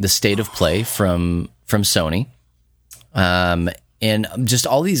say, the State of Play from Sony. And just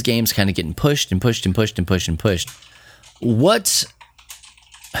all these games kind of getting pushed and pushed and pushed and pushed and pushed. What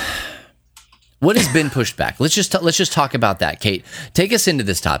has been pushed back? Let's just talk about that. Kate, take us into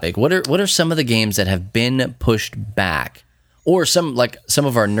this topic. What are some of the games that have been pushed back, or some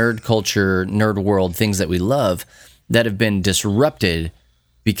of our nerd culture, nerd world things that we love that have been disrupted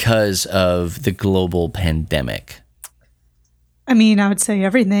because of the global pandemic? I mean, I would say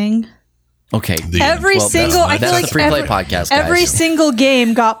everything. Okay. That's the Free Play Podcast, guys. Every single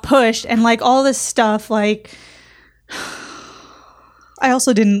game got pushed, and like all this stuff, like I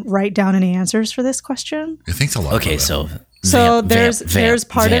also didn't write down any answers for this question. It thinks a lot. Okay, Bubba. so there's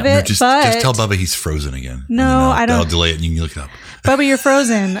part of it. Just tell Bubba he's frozen again. No, I don't. I'll delay it and you can look it up. Bubba, you're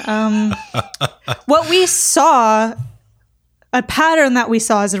frozen. What we saw, a pattern that we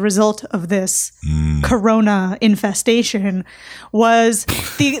saw as a result of this corona infestation was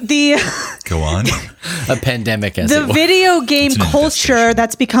the go on a pandemic as the video game culture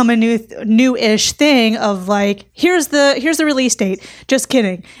that's become a new-ish thing of like, here's the release date, just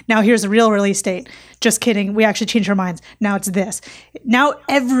kidding, now here's the real release date, just kidding, we actually changed our minds, now it's this. Now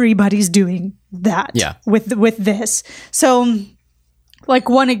everybody's doing that with this. So like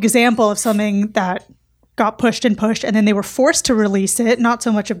one example of something that got pushed and pushed, and then they were forced to release it, not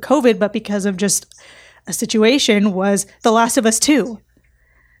so much of COVID, but because of just a situation, was The Last of Us 2.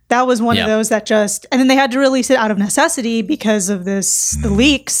 That was one of those that just, and then they had to release it out of necessity because of the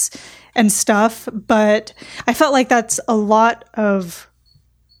leaks and stuff. But I felt like that's a lot of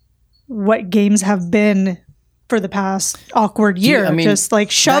what games have been for the past awkward year. Just like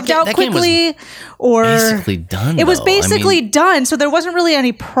shoved out quickly, or basically done. It was basically done. So there wasn't really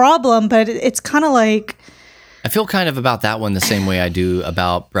any problem, but it's kind of like, I feel kind of about that one the same way I do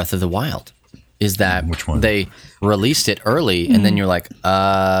about Breath of the Wild. Is that which one? They released it early, and then you're like,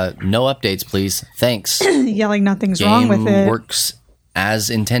 no updates, please. Thanks. Yelling nothing's wrong with it. Works as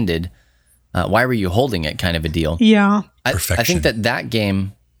intended. Why were you holding it kind of a deal? Yeah. I think that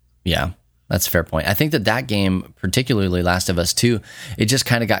game, that's a fair point. I think that game, particularly Last of Us 2, it just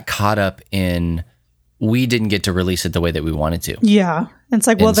kind of got caught up in, we didn't get to release it the way that we wanted to. Yeah. It's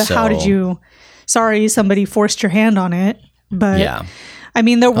like, well, how did you, sorry, somebody forced your hand on it. But I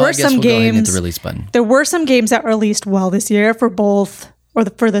mean, there were some games, hit the release button. There were some games that released well this year for both, or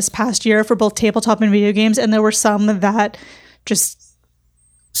for this past year for both tabletop and video games. And there were some that just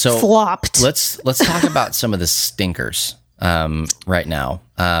flopped. Let's talk about some of the stinkers. Right now,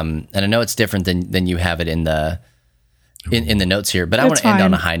 and I know it's different than you have it in the notes here, but I want to end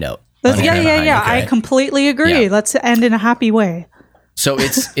on a high note. I completely agree. Yeah. Let's end in a happy way. So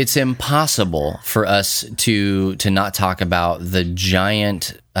it's impossible for us to not talk about the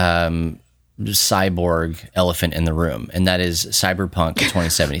giant cyborg elephant in the room, and that is Cyberpunk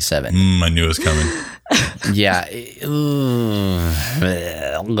 2077. I knew it was coming. Yeah.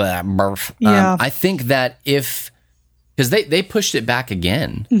 I think that because they pushed it back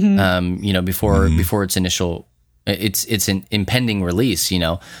again, before its initial, it's an impending release,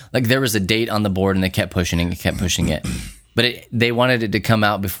 like there was a date on the board and they kept pushing it, but they wanted it to come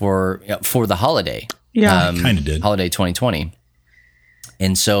out for the holiday. Yeah, kind of did. Holiday 2020.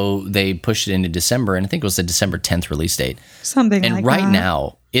 And so they pushed it into December, and I think it was the December 10th release date. Something like that. And right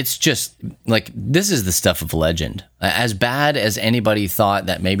now, it's just like, this is the stuff of legend. As bad as anybody thought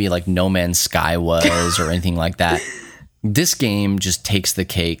that maybe like No Man's Sky was or anything like that, this game just takes the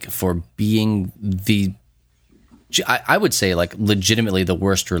cake for being I would say like legitimately the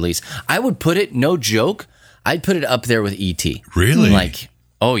worst release. I would put it, no joke, I'd put it up there with E.T. Really? Like,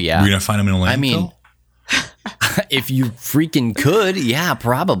 oh yeah. We're going to find them in a landfill? I mean, if you freaking could, yeah,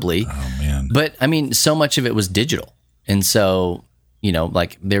 probably. Oh man. But I mean, so much of it was digital. And so,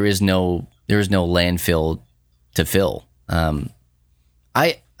 like there is no landfill to fill. I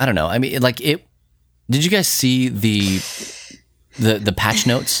don't know. I mean, like did you guys see the patch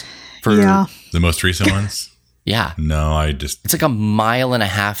notes for the most recent ones? Yeah. No, it's like a mile and a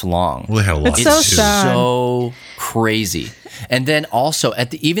half long. Well, they had a lot. It's so sad. So crazy. And then also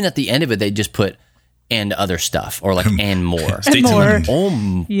even at the end of it, they just put and other stuff, or like and more. Stay tuned. Oh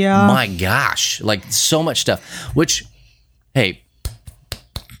my gosh. Like so much stuff, which, hey,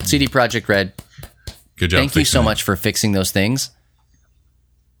 CD Projekt Red, good job. Thank you so much for fixing those things.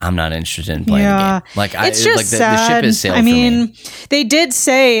 I'm not interested in playing the game. Like, it's just sad. The ship is sailed for me. They did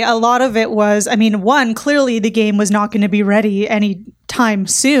say a lot of it was, one, clearly the game was not going to be ready anytime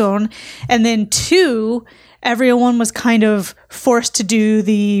soon. And then two, everyone was kind of forced to do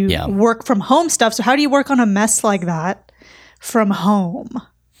the work from home stuff. So how do you work on a mess like that from home?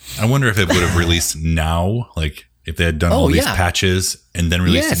 I wonder if it would have released now, like if they had done all these patches and then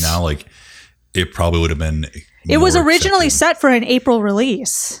released it now, like it probably would have been. It was originally set for an April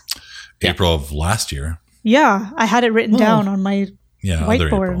release. April of last year. Yeah, I had it written down on my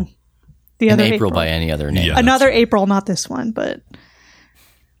whiteboard. The other April by any other name. Yeah, another April, not this one, but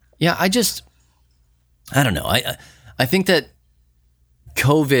yeah, I don't know. I think that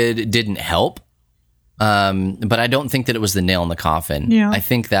COVID didn't help, but I don't think that it was the nail in the coffin. Yeah. I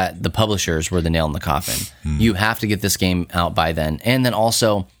think that the publishers were the nail in the coffin. You have to get this game out by then, and then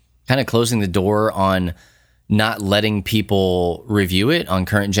also kind of closing the door on not letting people review it on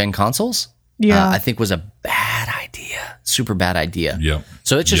current gen consoles, I think was a bad idea, super bad idea. Yep.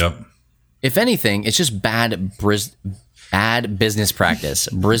 So it's just, if anything, it's just bad business practice.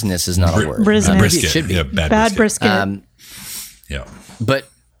 Brisness is not a word. Brisket. It should be. Yeah, bad brisket. But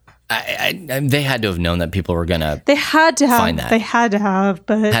they had to have known that people were gonna. They had to have. Find that. They had to have,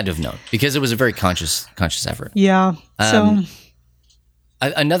 but had to have known because it was a very conscious effort. Yeah. So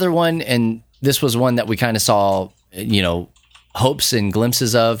another one, and this was one that we kind of saw, hopes and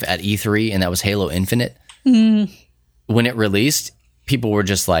glimpses of at E3, and that was Halo Infinite. When it released, people were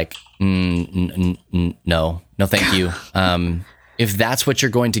just like, no, thank you. If that's what you're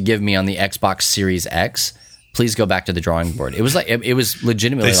going to give me on the Xbox Series X, please go back to the drawing board. It was like it was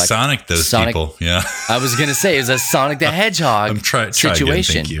legitimately They like Sonic those people. Yeah. I was gonna say it was a Sonic the Hedgehog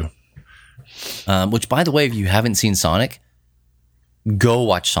situation. Again, thank you. Which, by the way, if you haven't seen Sonic, go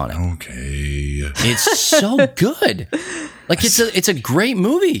watch Sonic. Okay. It's so good. Like it's a great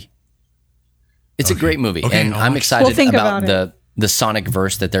movie. It's a great movie, and I'm excited about the Sonic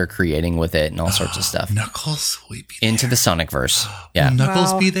verse that they're creating with it and all sorts of stuff. Knuckles, will he be into there? the Sonic verse. Yeah, Will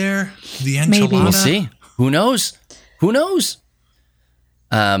Knuckles be there? The enchilada. Maybe. we'll see. Who knows?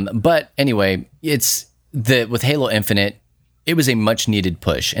 But anyway, it's with Halo Infinite. It was a much needed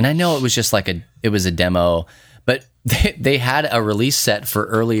push, and I know it was just like it was a demo, but they had a release set for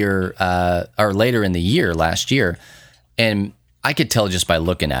earlier or later in the year last year, and I could tell just by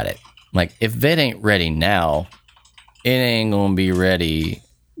looking at it, like if it ain't ready now, it ain't gonna be ready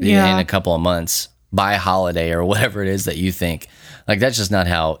in a couple of months by holiday or whatever it is that you think. Like that's just not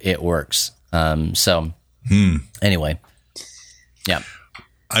how it works. Anyway, yeah.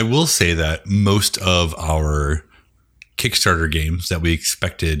 I will say that most of our Kickstarter games that we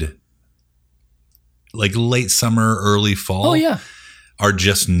expected like late summer, early fall are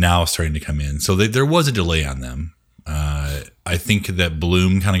just now starting to come in. So there was a delay on them. I think that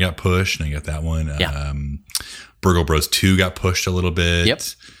Bloom kind of got pushed, and I got that one. Burgle Bros 2 got pushed a little bit. Yep.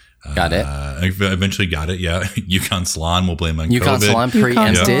 Got it. I eventually got it, yeah. Yukon Salon will blame on Yukon COVID. Salon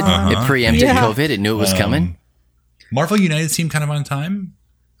preempted. It preempted COVID. It knew it was coming. Marvel United seemed kind of on time.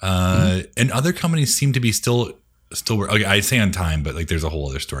 And other companies seem to be still okay, I'd say on time, but like there's a whole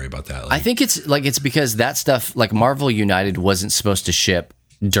other story about that. Like, I think it's because that stuff, like Marvel United wasn't supposed to ship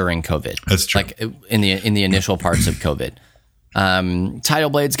during COVID. That's true. Like in the initial parts of COVID. Tidal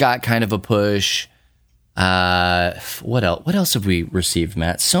Blades got kind of a push. What else have we received,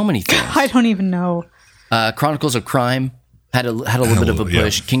 Matt? So many things. I don't even know. Chronicles of Crime had a little bit of a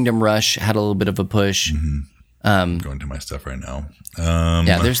push. Yeah. Kingdom Rush had a little bit of a push. Going to my stuff right now.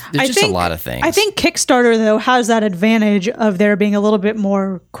 There's just a lot of things. I think Kickstarter, though, has that advantage of there being a little bit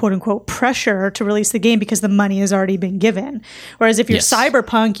more quote unquote pressure to release the game because the money has already been given. Whereas if you're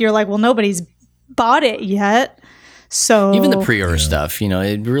Cyberpunk, you're like, well, nobody's bought it yet. So even the pre-order stuff,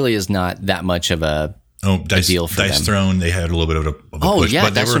 it really is not that much of a deal for Dice them. Throne, they had a little bit of a push.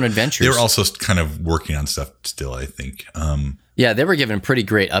 But Dice Throne Adventures. They were also kind of working on stuff still, I think. They were given pretty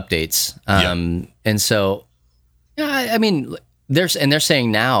great updates. And so, I mean, they're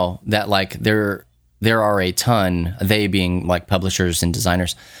saying now that like there are a ton, they being like publishers and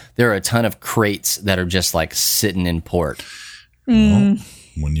designers, there are a ton of crates that are just like sitting in port. Well,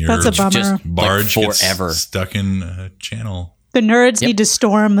 when you're that's a bummer. Just barge like forever gets stuck in a channel. The nerds need to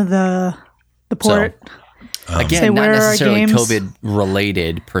storm the port. So, again, not necessarily COVID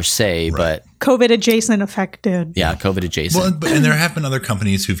related per se, but COVID adjacent affected. Yeah, COVID adjacent. Well, and there have been other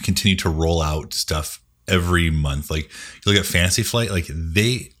companies who've continued to roll out stuff every month. Like you look at Fantasy Flight, like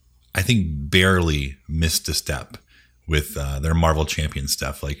they, I think, barely missed a step with their Marvel Champion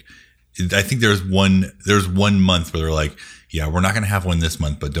stuff. Like I think there's one month where they're like, yeah, we're not going to have one this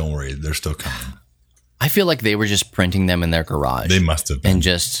month, but don't worry, they're still coming. I feel like they were just printing them in their garage. They must have been. And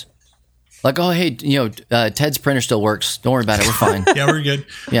just like, oh, hey, Ted's printer still works. Don't worry about it. We're fine. Yeah, we're good.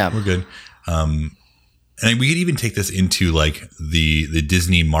 Yeah, we're good. And we could even take this into like the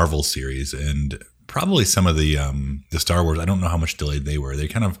Disney Marvel series and probably some of the Star Wars. I don't know how much delayed they were. They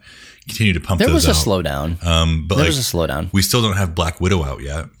kind of continue to pump those out. There was a slowdown. But there was a slowdown. We still don't have Black Widow out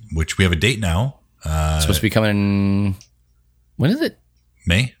yet, which we have a date now. It's supposed to be coming. When is it?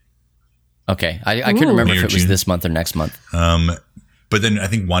 May. Okay. I couldn't remember if it was this month or next month. But then I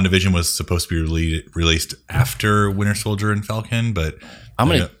think WandaVision was supposed to be released after Winter Soldier and Falcon. But I'm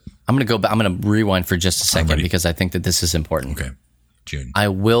gonna go back. I'm gonna rewind for just a second because I think that this is important. Okay. June.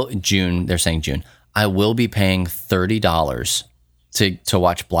 They're saying June. I will be paying $30 to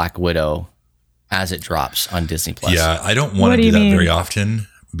watch Black Widow as it drops on Disney Plus. Yeah, I don't want to do that very often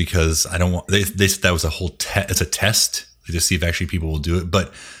because I don't want. They said that was a whole. It's a test to see if actually people will do it.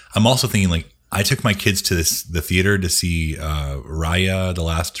 But I'm also thinking like I took my kids to the theater to see Raya the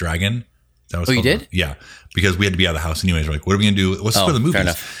Last Dragon. That was you did? Yeah, because we had to be out of the house anyways. We're like, what are we gonna do? What's for the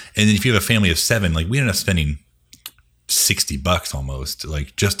movies? And then if you have a family of 7, like we ended up spending $60 almost,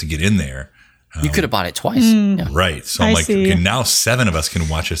 like just to get in there. You could have bought it twice. Yeah. Right. So I'm like, okay, now 7 of us can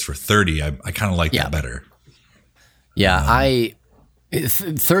watch this for $30. I kind of like that better. Yeah,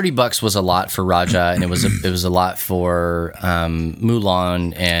 $30 was a lot for Raja, and it was a lot for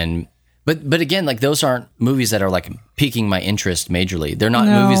Mulan, but again, like those aren't movies that are like piquing my interest majorly. They're not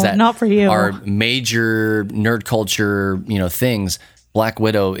movies that not for you. Are major nerd culture, things. Black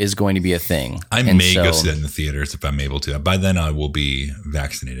Widow is going to be a thing. I may go see that in the theaters if I'm able to. By then, I will be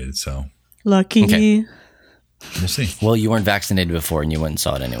vaccinated. So lucky. Okay. We'll see. Well, you weren't vaccinated before and you went and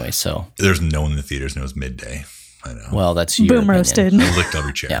saw it anyway, so. There's no one in the theaters knows midday. I know. Well, that's your Boom opinion. roasted. I licked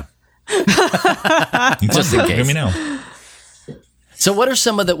every chair. Yeah. Just in case. Let me know. So what are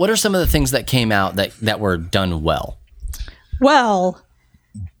some of the things that came out that were done well? Well,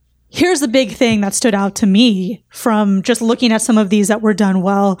 here's the big thing that stood out to me from just looking at some of these that were done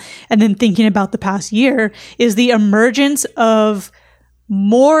well and then thinking about the past year is the emergence of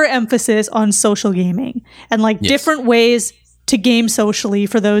more emphasis on social gaming and different ways to game socially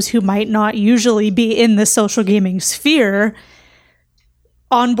for those who might not usually be in the social gaming sphere.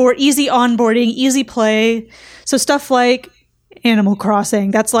 Easy onboarding, easy play. So stuff like Animal Crossing,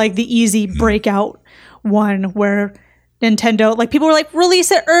 that's like the easy breakout one where Nintendo, people were like,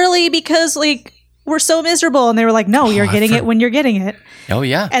 release it early because we're so miserable. And they were like, no, you're getting it when you're getting it. Oh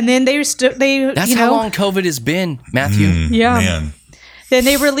yeah. And then that's how long COVID has been, Matthew. Yeah. Man. Then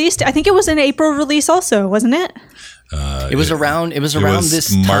they released, I think it was an April release also, wasn't it? It was around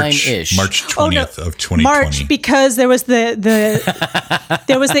this time-ish. March 20th of 2020. March, because there was the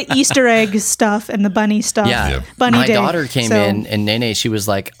there was the Easter egg stuff and the bunny stuff. Yeah. Bunny My Day. daughter came in and Nene, she was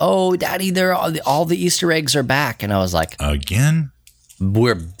like, "Oh, Daddy, all the Easter eggs are back." And I was like, again?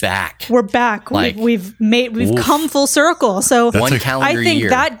 We're back. We're back. We've come full circle. So One calendar I think year.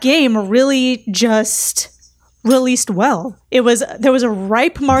 that game really just released well. There was a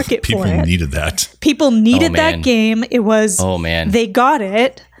ripe market People for it. needed that. People needed man. that game. It was. Oh man. They got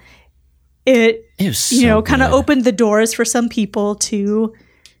it. It was so kind of good. opened the doors for some people to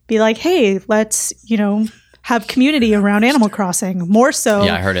be like, hey, let's have community around Animal Crossing more so.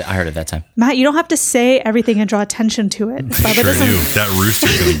 Yeah, I heard it that time. Matt, you don't have to say everything and draw attention to it. Bubba Sure doesn't. do. That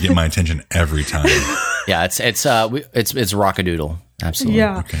rooster's going to get my attention every time. Yeah, it's Rockadoodle. Absolutely.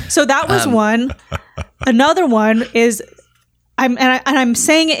 Yeah. So that was one. Another one is I'm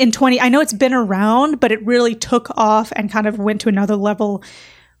saying it in 20. I know it's been around, but it really took off and kind of went to another level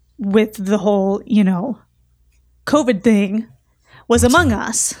with the whole, COVID thing. Was Among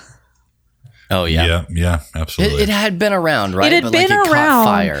Us. Oh yeah. Yeah, absolutely. It had been around, right? It had been it around, caught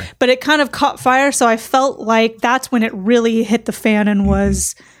fire. but it kind of caught fire. So I felt like that's when it really hit the fan and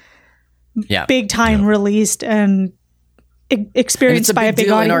was Yeah. big time released and experienced And by a it's a big big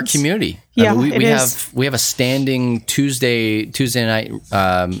deal audience in our community. Yeah, we it have a standing Tuesday night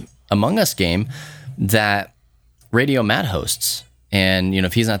Among Us game that Radio Matt hosts. And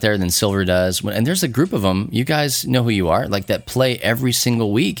if he's not there, then Silver does. And there's a group of them. You guys know who you are, that play every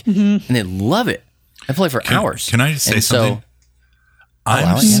single week, and they love it. I play for hours. Can I just say something?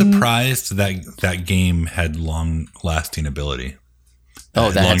 I'm surprised that game had long-lasting ability.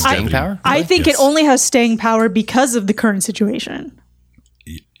 Oh, that had staying longevity. power? I think Yes. it only has staying power because of the current situation.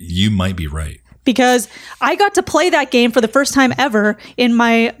 You might be right. Because I got to play that game for the first time ever in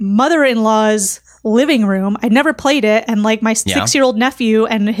my mother-in-law's living room. I'd never played it, and my 6-year-old nephew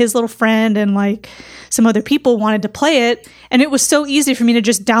and his little friend and some other people wanted to play it, and it was so easy for me to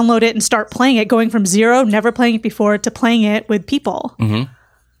just download it and start playing it, going from zero, never playing it before, to playing it with people. Mm-hmm.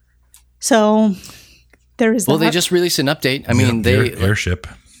 So there is that. Well, they just released an update. I mean,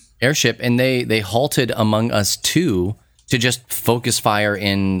 Airship, and they halted Among Us 2 to just focus fire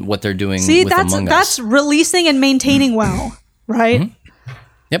in what they're doing with Among Us. That's releasing and maintaining well, right? Mm-hmm.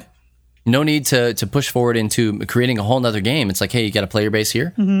 Yep. No need to push forward into creating a whole nother game. It's like, hey, you got a player base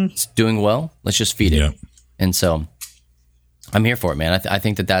here. Mm-hmm. It's doing well. Let's just feed it. Yep. And so I'm here for it, man. I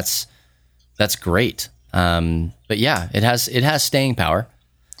think that's great. But yeah, it has staying power.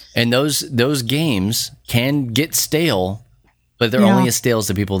 And those games can get stale, but they're only as stale as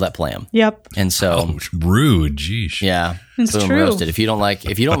the people that play them. Yep. And so rude. Geesh. yeah, It's boom, true. roasted. If you don't like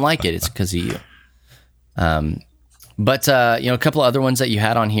it, it's because of you. But a couple of other ones that you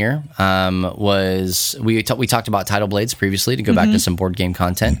had on here was we talked about Tidal Blades previously to go back to some board game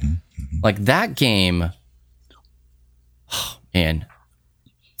content. Like that game, man,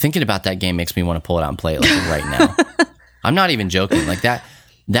 thinking about that game makes me want to pull it out and play it right now. I'm not even joking. Like that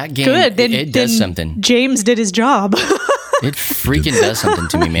game, Good. Then, it does then something. James did his job. It freaking does something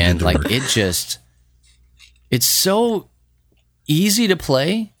to me, man. Like it's so easy to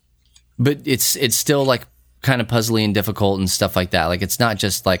play, but it's still kind of puzzly and difficult and stuff like that. Like it's not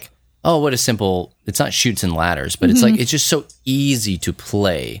just it's not shoots and ladders, but it's it's just so easy to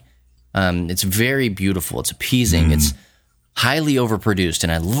play. It's very beautiful. It's appeasing. It's highly overproduced,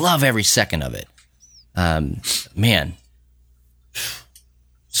 and I love every second of it. Man,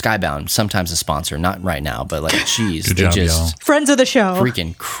 Skybound, sometimes a sponsor, not right now, but geez, Good they job, just y'all. Friends of the show.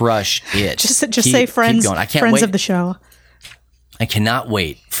 freaking crush it. Just say friends. Keep going. I can't friends wait. of the show. I cannot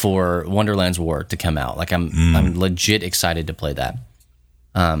wait for Wonderland's War to come out. I'm legit excited to play that.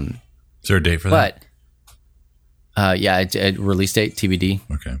 Is there a date for But Release date, TBD.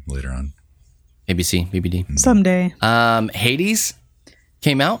 Okay, later on. ABC, BBD. Someday. Hades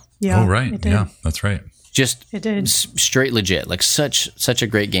came out. Yeah. Oh, right. It did. Yeah, that's right. Just It did. straight legit, like such a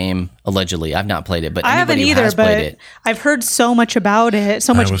great game. Allegedly, I've not played it, but I haven't anybody who either, has played but it, I've heard so much about it,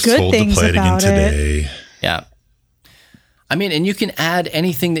 so much I was good told things to play it again about it. today. yeah. I mean, and you can add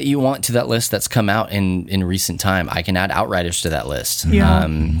anything that you want to that list that's come out in recent time. I can add Outriders to that list. Yeah.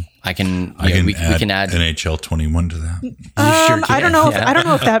 I can. We can add NHL 21 to that. You sure I don't can, know. yeah. I don't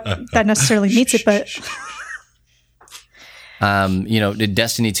know if that necessarily meets it, but Did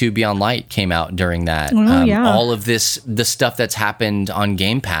Destiny 2 Beyond Light came out during that. Yeah. All of the stuff that's happened on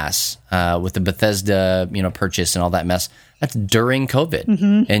Game Pass with the Bethesda, purchase and all that mess, that's during COVID.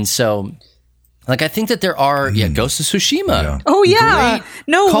 Mm-hmm. And so, like, I think that there are, Ghost of Tsushima. Yeah. oh yeah, Great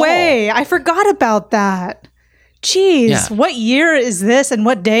no call. way! I forgot about that. Jeez, Yeah. what year is this and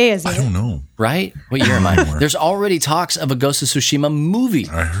what day is it? I don't know. Right? What year am I? There's already talks of a Ghost of Tsushima movie.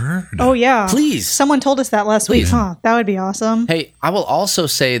 I heard. Oh yeah, Please. Someone told us that last week, huh? That would be awesome. Hey, I will also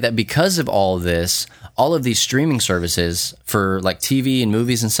say that because of all of this, all of these streaming services for like TV and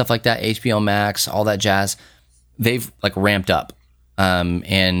movies and stuff like that, HBO Max, all that jazz, they've like ramped up. We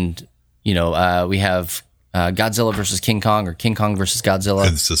have Godzilla versus King Kong or King Kong versus Godzilla.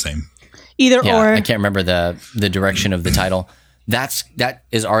 It's the same. Either Yeah, or. I can't remember the direction of the title. That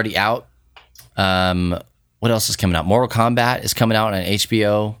is already out. What else is coming out? Mortal Kombat is coming out on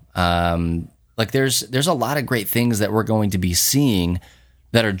HBO. There's a lot of great things that we're going to be seeing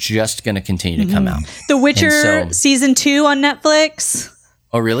that are just going to continue to come out. The Witcher And so- season 2 on Netflix.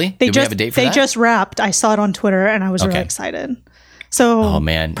 Oh, really? They Do we have a date for they that? just wrapped. I saw it on Twitter and I was really Okay. excited. So Oh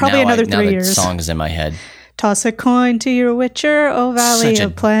man! probably now another now 3 the years. song is in my head. Toss a coin to your Witcher, oh valley Such a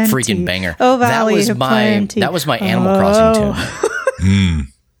of plenty. freaking banger. Oh valley of plenty. That was my Animal Crossing tune.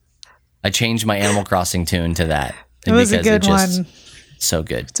 I changed my Animal Crossing tune to that. It was a because good one. So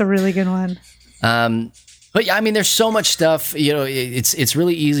good. It's a really good one. But yeah, I mean, there's so much stuff. It's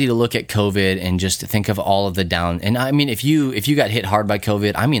really easy to look at COVID and just think of all of the down. And I mean, if you got hit hard by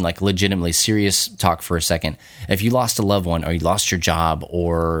COVID, I mean, like legitimately serious talk for a second. If you lost a loved one or you lost your job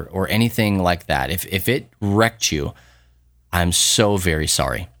or anything like that, if it wrecked you, I'm so very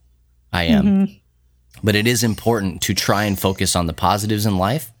sorry. I am. But it is important to try and focus on the positives in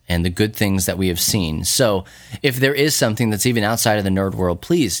life and the good things that we have seen. So if there is something that's even outside of the nerd world,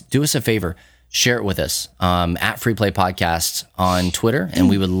 please do us a favor. Share it with us at Free Play Podcast on Twitter, and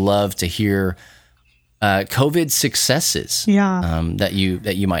we would love to hear COVID successes. That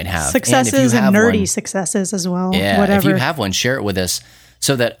you might have Successes and nerdy successes as well. Yeah, whatever. if you have one, share it with us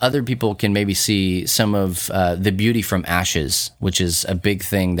so that other people can maybe see some of the beauty from ashes, which is a big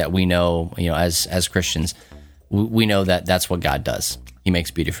thing that we know. As Christians, we know that that's what God does. He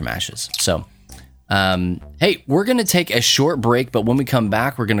makes beauty from ashes. So. Hey, we're going to take a short break, but when we come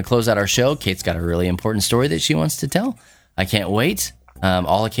back, we're going to close out our show. Kate's got a really important story that she wants to tell. I can't wait.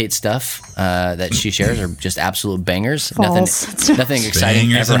 All of Kate's stuff that she shares are just absolute bangers. False. Nothing exciting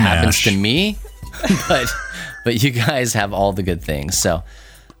Bangers ever and happens mash. to me, but you guys have all the good things. So,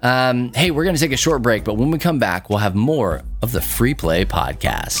 hey, we're going to take a short break, but when we come back, we'll have more of the Free Play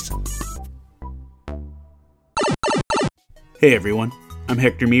Podcast. Hey everyone, I'm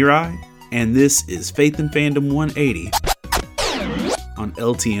Hector Mirai, and this is Faith and Fandom 180 on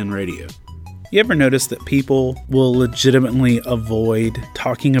LTN Radio. You ever notice that people will legitimately avoid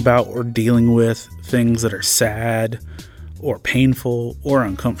talking about or dealing with things that are sad or painful or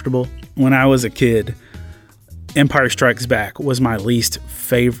uncomfortable? When I was a kid, Empire Strikes Back was my least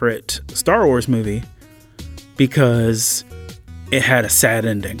favorite Star Wars movie because it had a sad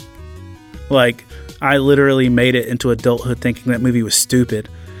ending. Like, I literally made it into adulthood thinking that movie was stupid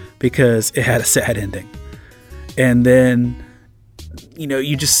because it had a sad ending. And then,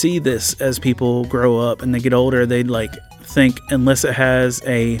 you just see this as people grow up and they get older, they think unless it has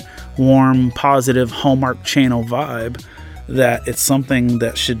a warm, positive Hallmark Channel vibe, that it's something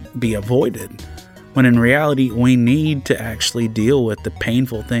that should be avoided. When in reality, we need to actually deal with the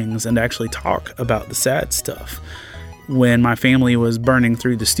painful things and actually talk about the sad stuff. When my family was burning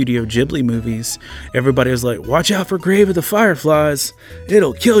through the Studio Ghibli movies, everybody was like, watch out for Grave of the Fireflies,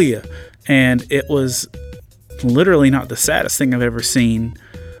 it'll kill you. And it was literally not the saddest thing I've ever seen,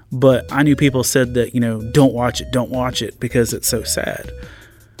 but I knew people said that, don't watch it because it's so sad.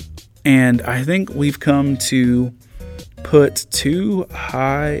 And I think we've come to put too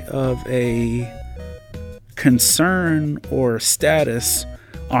high of a concern or status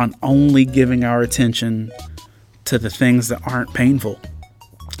on only giving our attention to the things that aren't painful,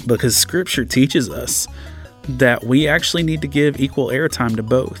 because scripture teaches us that we actually need to give equal airtime to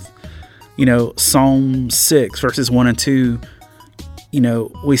both. Psalm 6 verses 1 and 2,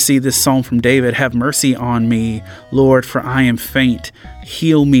 we see this psalm from David. Have mercy on me, Lord, for I am faint.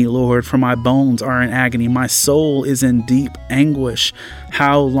 Heal me, Lord, for my bones are in agony. My soul is in deep anguish.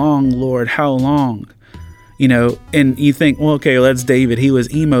 How long, Lord? How long? And you think, well, okay, well, that's David. He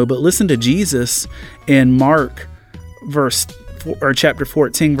was emo. But listen to Jesus in Mark chapter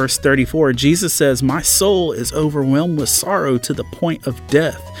 14, verse 34. Jesus says, my soul is overwhelmed with sorrow to the point of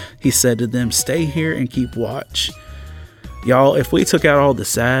death. He said to them, stay here and keep watch. Y'all, if we took out all the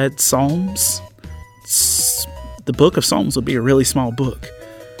sad Psalms, the book of Psalms would be a really small book.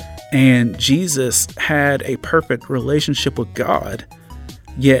 And Jesus had a perfect relationship with God,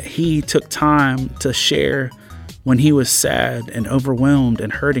 yet he took time to share when he was sad and overwhelmed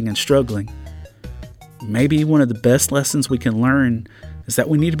and hurting and struggling. Maybe one of the best lessons we can learn is that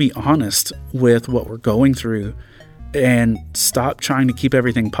we need to be honest with what we're going through and stop trying to keep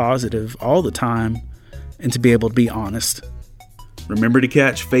everything positive all the time, and to be able to be honest. Remember to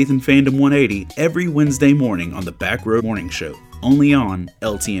catch Faith and Fandom 180 every Wednesday morning on the Back Road Morning Show, only on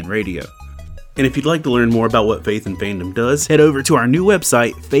LTN Radio. And if you'd like to learn more about what Faith and Fandom does, head over to our new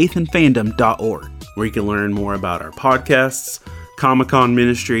website, faithandfandom.org, where you can learn more about our podcasts, Comic-Con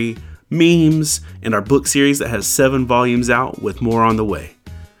ministry, memes, and our book series that has 7 volumes out with more on the way.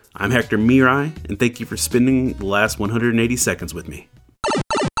 I'm Hector Mirai, and thank you for spending the last 180 seconds with me.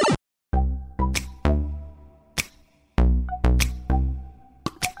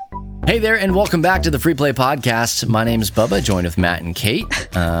 Hey there, and welcome back to the Free Play Podcast. My name's Bubba, joined with Matt and Kate.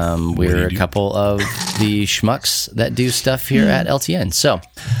 We're a couple of the schmucks that do stuff here at LTN. So,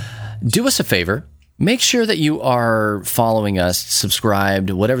 do us a favor. Make sure that you are following us,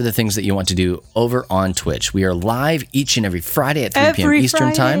 subscribed, whatever the things that you want to do over on Twitch. We are live each and every Friday at 3 p.m.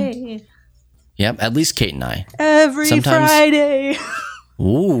 Eastern Time. Yep, at least Kate and I. Sometimes, Friday.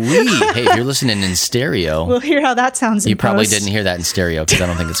 Ooh, hey, if you're listening in stereo, we'll hear how that sounds. You probably didn't hear that in stereo because I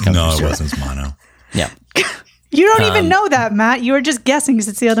don't think it's coming. No, it wasn't mono. Yeah, you don't even know that, Matt. You were just guessing because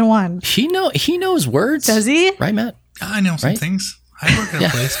it's the other one. He knows words. Does he? Right, Matt? I know some things. I work in a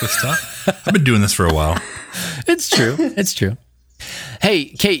place with stuff. I've been doing this for a while. It's true. It's true. Hey,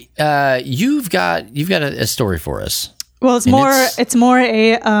 Kate, you've got a story for us. Well, it's more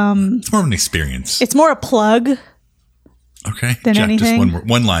of an experience. It's more a plug. Okay. Than Jack, anything. Just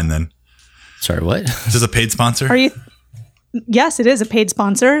one line then. Sorry, what? Is this a paid sponsor? Are you? Yes, it is a paid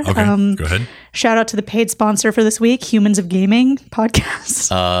sponsor. Okay, go ahead. Shout out to the paid sponsor for this week, Humans of Gaming podcast.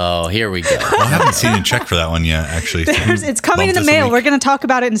 Oh, here we go. Well, I haven't seen a check for that one yet, actually. It's coming in the mail. We're going to talk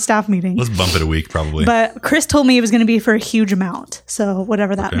about it in staff meeting. Let's bump it a week, probably. But Chris told me it was going to be for a huge amount. So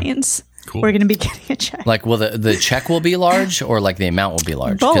whatever that means. Cool. We're going to be getting a check. Like, will the check will be large, or like the amount will be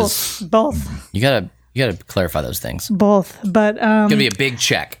large? Both. You gotta clarify those things. Both, but it's gonna be a big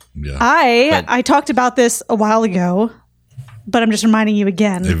check. Yeah. I talked about this a while ago, but I'm just reminding you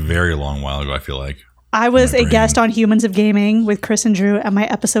again. A very long while ago, I feel like. I was a guest on Humans of Gaming with Chris and Drew, and my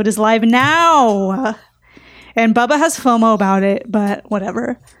episode is live now. And Bubba has FOMO about it, but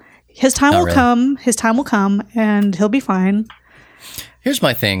whatever. His time will come. His time will come, and he'll be fine. Here's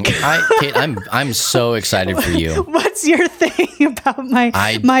my thing, Kate. I'm so excited for you. What's your thing about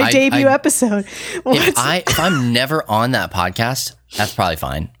my debut episode? If I'm never on that podcast, that's probably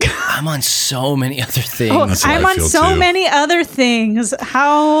fine. I'm on so many other things. I'm on so many other things.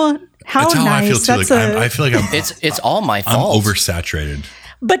 How That's how nice. I feel too. Like, I feel like it's all my fault. I'm oversaturated.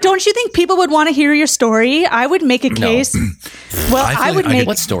 But don't you think people would want to hear your story? I would make a case. Well, I would make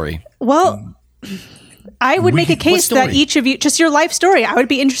what story? Well. I would make a case that each of you, just your life story, I would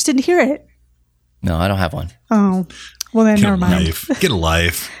be interested to hear it. No, I don't have one. Oh, well then never mind. Get a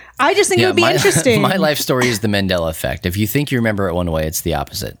life. I just think it would be interesting. My life story is the Mandela effect. If you think you remember it one way, it's the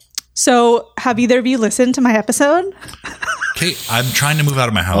opposite. So have either of you listened to my episode? Kate, I'm trying to move out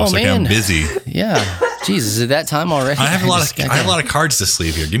of my house. I'm busy. Yeah. Jeez, is it that time already? I have a lot of cards to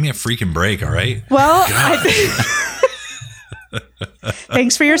sleeve here. Give me a freaking break, all right? Well,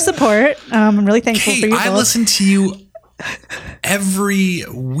 thanks for your support. I'm really thankful for you. I listen to you every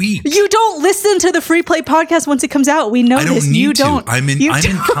week. You don't listen to the Free Play podcast once it comes out. We know I don't this. Need you to. don't. I'm in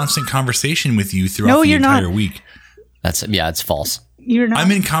constant conversation with you throughout the entire week. It's false. You're not.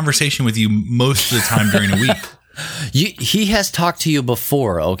 I'm in conversation with you most of the time during a week. He has talked to you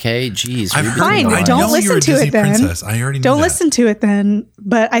before, okay? Jeez. Fine. Don't listen to it then. Princess. I already know Don't listen to it then.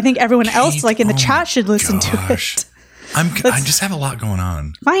 But I think everyone else, like in the chat, should listen to it. I just have a lot going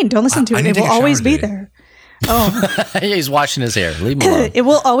on. Fine, don't listen to it. It will always be there. Oh, he's washing his hair. Leave him alone. It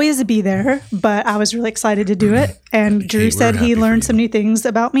will always be there. But I was really excited to do it, and Drew said he learned some new things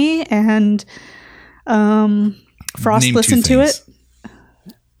about me, and Frost listened to it.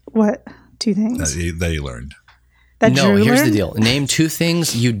 What? 2 things? that you learned. That No, Drew here's the learned? deal. Name 2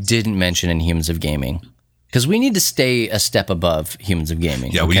 things you didn't mention in Humans of Gaming. Because we need to stay a step above Humans of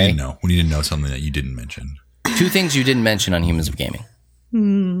Gaming. Yeah, okay? we need to know. We need to know something that you didn't mention. 2 things you didn't mention on Humans of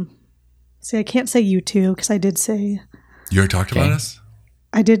Gaming. See, I can't say YouTube because I did say... You already talked about us?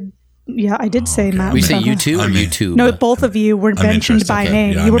 I did say Matt. We and say Bubba. YouTube or I'm in. YouTube? No, both of you were mentioned interested. by Okay.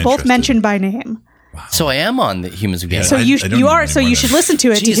 name. Yeah, you were I'm both interested. mentioned by name. So I am on the Humans of Gaming. So I- you I don't you need are. any So more you than should that. listen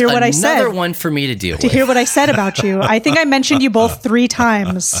to it to Jeez, hear what I said. Another one for me to deal To with. hear what I said about you. I think I mentioned you both 3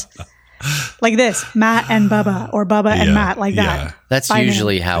 times. Like this, Matt and Bubba, or Bubba and Yeah, Matt, like that. yeah. That's by name.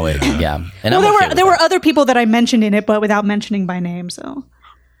 usually how it. Yeah. And Well, I'm okay with there were that. other people that I mentioned in it, but without mentioning by name. So,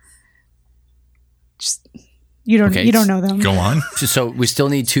 just you don't know them. Go on. So we still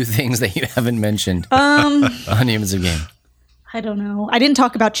need 2 things that you haven't mentioned Um, on Humans of Gaming. I don't know. I didn't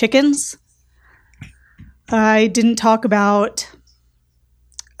talk about chickens. I didn't talk about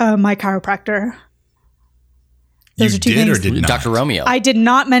my chiropractor. Those You are 2 did or things. did not? Dr. Romeo. I did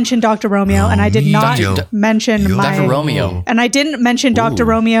not mention Dr. Romeo, and I did not Dr. mention my Dr. Romeo. And I didn't mention Dr.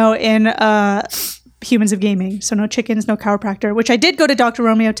 Romeo in Humans of Gaming. So no chickens, no chiropractor, which I did go to Dr.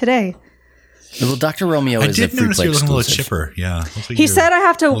 Romeo today. Well, Dr. Romeo I is a did free notice play you were looking a little exclusive. chipper. Yeah. Looks like He you're said I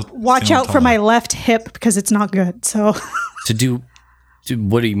have to a little watch feeling out for my taller. left hip because it's not good. So To do,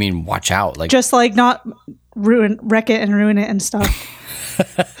 what do you mean? Watch out! Like just like not wreck it and ruin it and stuff.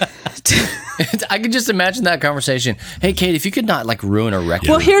 I could just imagine that conversation. Hey, Kate, if you could not like ruin or wreck.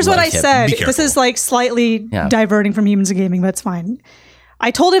 Well, your here's what I left hip- said. Be This careful. is like slightly Yeah. diverting from Humans of Gaming, but it's fine.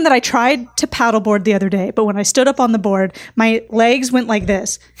 I told him that I tried to paddleboard the other day, but when I stood up on the board, my legs went like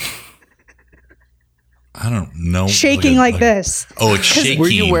this, I don't know. shaking like this. Oh, it's shaking. Were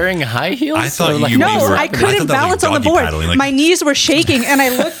you wearing high heels? I thought Or, like, you No, were- I I couldn't thought that was balance like on the doggy board. paddling, like- My knees were shaking, and I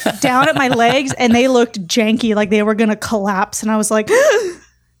looked down at my legs, and they looked janky, like they were going to collapse. And I was like,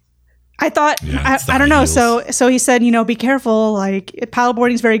 I thought, Yeah, it's the I don't high know. heels. So he said, be careful. Like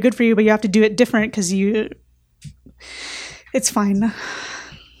paddleboarding is very good for you, but you have to do it different because it's fine.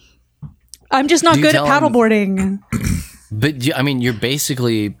 I'm just not Do you good at tell him- paddleboarding. But I mean, you're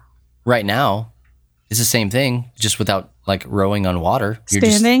basically right now. It's the same thing, just without like rowing on water. You're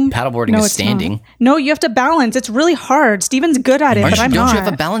Standing? Just paddleboarding No, is it's not. standing. No, you have to balance. It's really hard. Steven's good at it, but I'm Don't not. you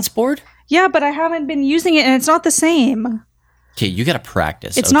have a balance board? Yeah, but I haven't been using it, and it's not the same. Okay, you got to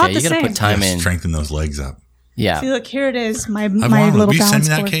practice. It's okay? not the you got to same. put time Yeah, in. strengthen those legs up. Yeah. See, look, here it is. My I my want. little Will you send balance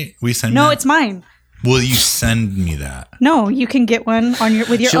me that, board. Kate? Will you send me No, that? it's mine. Will you send me that? No, you can get one on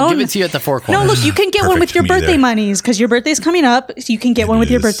with your She'll own. give it to you at the Four No, Corners. look, you can get one Perfect with your me birthday there. monies because your birthday's coming up. So you can get one with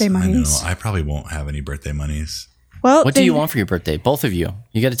your It is. birthday monies. I know. I probably won't have any birthday monies. Well, What do you want for your birthday? Both of you.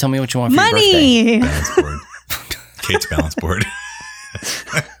 You got to tell me what you want for your birthday. Money. Balance board. Kate's balance board.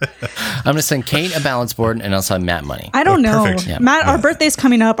 I'm going to send Kate a balance board and I'll send Matt money. I don't know, perfect. Yeah. Matt. Our birthday's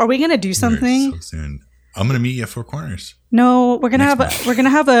coming up. Are we gonna do something? So soon. I'm gonna meet you at Four Corners. No, we're gonna Next have we're gonna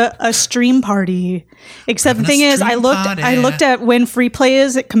have a stream party. Except the Having a thing is, I stream looked party. at when free play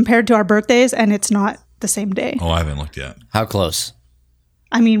is compared to our birthdays, and it's not the same day. Oh, I haven't looked yet. How close?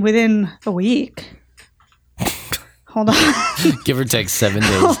 I mean, within a week. Hold on. Give or take 7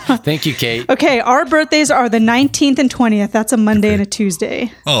 days. Thank you, Kate. Okay, our birthdays are the 19th and 20th. That's a Monday and a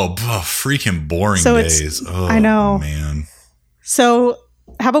Tuesday. Oh, freaking boring So it's- days. Oh, I know. man. So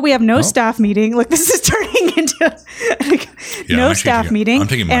how about we have no staff meeting? Look, this is turning into Yeah, no I'm actually staff taking- meeting. I'm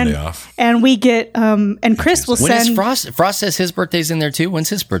taking Monday off. And we get and Chris will When is send Frost? Frost says his birthday's in there too. When's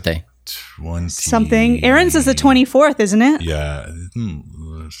his birthday? 20, something. Aaron's is the 24th, isn't it? Yeah,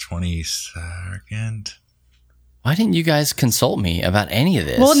 22nd. Why didn't you guys consult me about any of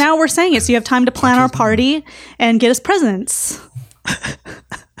this? Well, now we're saying it, so you have time to plan our party and get us presents.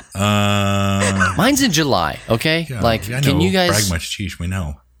 Mine's in July. Okay, Yeah, like, I know. can you guys? brag much cheese? We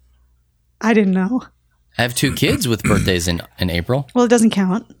know. I didn't know. I have 2 kids with birthdays in April. Well, it doesn't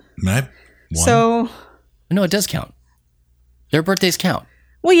count. I have one. So, No, it does count. Their birthdays count.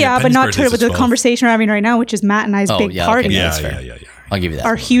 well, yeah, but Penny's not birthday's with the the 12th. conversation we're having right now, which is Matt and I's Oh, big yeah, party. okay, yeah, that's fair. yeah. I'll give you that.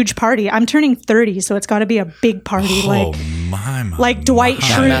 Our huge party. I'm turning 30, so it's got to be a big party. Oh Like, my! like Dwight That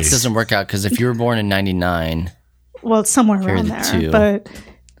Schrute. math doesn't work out because if you were born in '99, well, it's somewhere around the there. two. But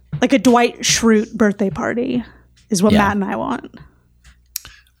like a Dwight Schrute birthday party is what Yeah. Matt and I want.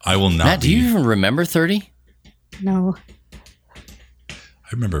 I will not. Matt, do you even remember 30? No. I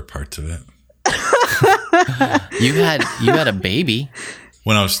remember parts of it. You had a baby.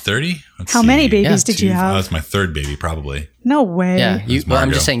 When I was 30. How many babies Yeah, did you That have? was my 3rd baby, probably. No way. Yeah, well, I'm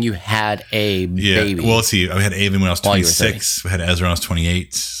Margot. just saying you had a Yeah. baby. Well, let's see. I had Avon when I was While you were 26. I had Ezra when I was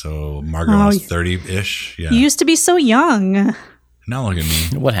 28. So Margaret when I Oh, was 30-ish. Yeah. You used to be so young. Now look at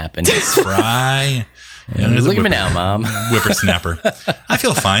me. what happened? Fry. Look at me now, Mom. Whippersnapper. I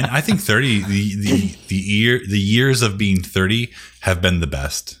feel fine. I think 30. The years of being 30 have been the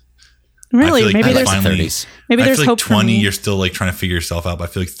best. Really? Like maybe there's 30s. Maybe there's I feel like hope 20. for me. You're still like trying to figure yourself out. But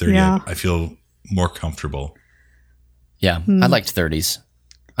I feel like 30. Yeah. I feel more comfortable. Yeah, I liked 30s.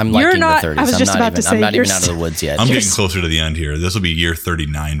 I'm You're liking not- the 30s. I was just about to say, I'm not you're even out of the woods yet. I'm getting closer to the end here. This will be year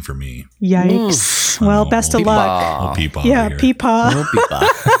 39 for me. Yikes. Well, best of luck. Oh, peepaw Yeah, over here. peepaw.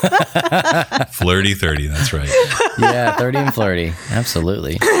 Flirty 30. That's right. Yeah, 30 and flirty.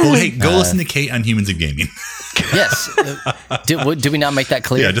 Absolutely. Well, hey, go listen to Kate on Humans and Gaming. Yes. Did we not make that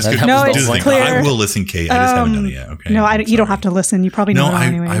clear? Yeah, just That go. No, was it's the just point. clear. I will listen, Kate. I just haven't done it yet. Okay. No, I'm you don't sorry. have to listen. You probably know No, it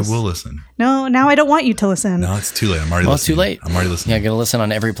anyways. I will listen. No, now I don't want you to listen. No, it's too late. I'm already Well, it's listening. too late. I'm already listening. Yeah, going to listen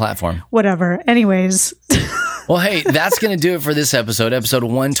on every platform. Whatever. Anyways, Well, hey, that's going to do it for this episode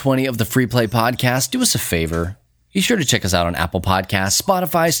 120 of the Free Play Podcast. Do us a favor. Be sure to check us out on Apple Podcasts,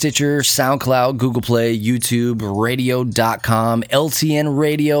 Spotify, Stitcher, SoundCloud, Google Play, YouTube, radio.com, LTN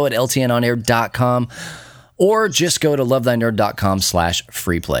Radio at ltnonair.com, or just go to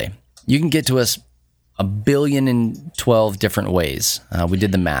lovethynerd.com/freeplay. You can get to us 1,012,000,012 different ways. We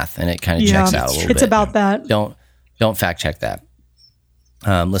did the math, and it kind of checks out a little bit. it's about that. Don't fact check that.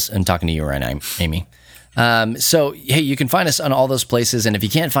 Listen, I'm talking to you right now, Amy. So, hey, you can find us on all those places. And if you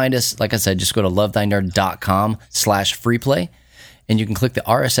can't find us, like I said, just go to lovethynerd.com/freeplay, and you can click the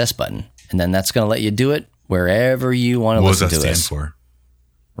RSS button. And then that's going to let you do it wherever you want to What does listen that to stand us. for?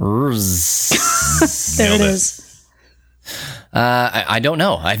 There it Nailed it. is. I don't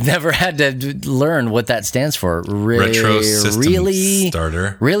know. I've never had to learn what that stands for. Retro System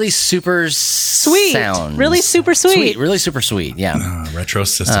Starter. Really super Sweet. sound. Really super sweet. Really super sweet. Yeah. Retro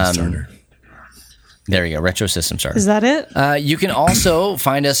System Starter. There you go. Retro System Starter. Is that it? You can also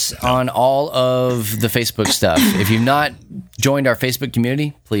find us on all of the Facebook stuff. If you've not joined our Facebook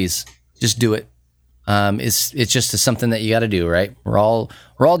community, please just do it. It's just something that you got to do, right? We're all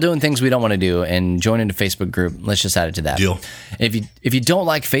doing things we don't want to do, and joining the Facebook group. Let's just add it to that. Deal. If you don't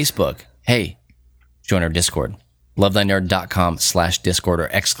like Facebook, hey, join our Discord. lovethynerd.com/Discord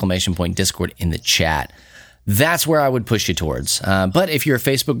or !Discord in the chat. That's where I would push you towards. But if you're a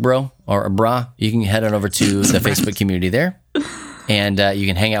Facebook bro or a bra, you can head on over to the Facebook community there, and you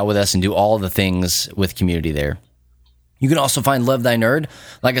can hang out with us and do all the things with community there. You can also find Love Thy Nerd,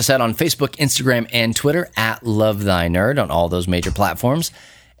 like I said, on Facebook, Instagram, and Twitter at Love Thy Nerd on all those major platforms,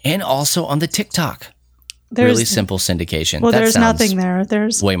 and also on the TikTok. Really simple syndication. Well, That there's sounds nothing there.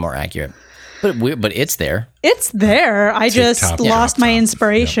 There's way more accurate. But it's there. It's there. I just TikTok, lost my TikTok.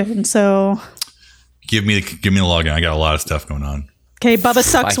 inspiration. So Give me the login. I got a lot of stuff going on. okay, Bubba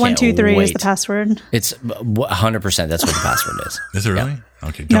sucks I can't 123 is wait. the password. It's 100%. That's what the password is. Is it really?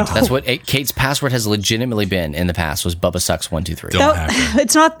 Okay. No. Don't tell That's what Kate's password has legitimately been in the past was Bubba Sucks 123. Don't hack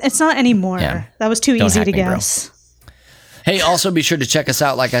it. It's not anymore. Yeah. That was too Don't easy hack to me, bro. guess. Hey, also be sure to check us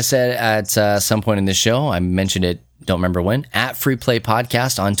out, like I said, at some point in this show. I mentioned it, don't remember when, at Free Play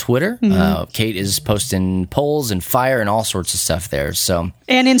Podcast on Twitter. Kate is posting polls and fire and all sorts of stuff there. So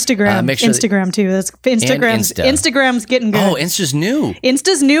And Instagram. Make sure Instagram too. That's Instagram's Insta. Instagram's getting good. Oh, Insta's new.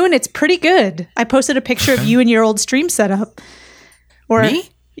 Insta's new and it's pretty good. I posted a picture of you and your old stream setup. Or Me?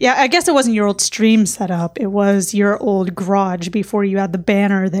 Yeah, I guess it wasn't your old stream setup. It was your old garage before you had the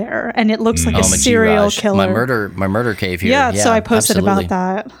banner there, and it looks like a my serial G-Raj, killer. my murder cave here. Yeah, so I posted absolutely.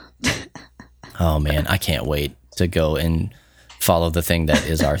 about that. Oh man, I can't wait to go and follow the thing that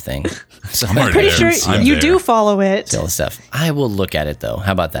is our thing. So I'm already Pretty there. sure I'm you there. do follow it. all the stuff. I will look at it though.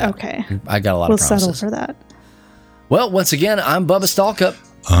 How about that? Okay. I got a lot We'll of promises. settle for that. Well, once again, I'm Bubba Stallcup.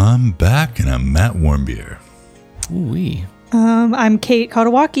 I'm back and I'm Matt Warmbier. Ooh-wee. I'm Kate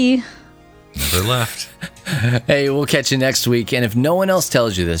Katawaki. Never left. Hey, we'll catch you next week. And if no one else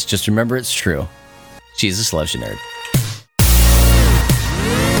tells you this, just remember it's true. Jesus loves you, nerd.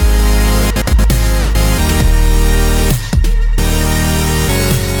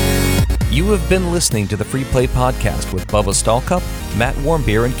 You have been listening to the Free Play Podcast with Bubba Stallcup, Matt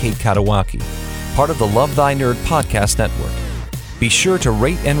Warmbier, and Kate Katawaki, part of the Love Thy Nerd Podcast Network. Be sure to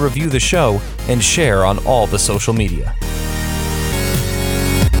rate and review the show and share on all the social media.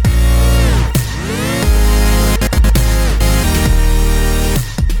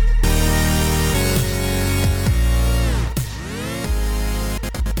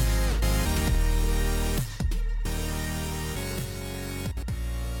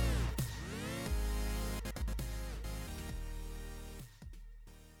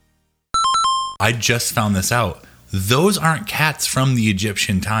 I just found this out. Those aren't cats from the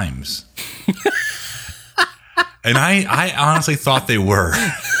Egyptian times. And I honestly thought they were.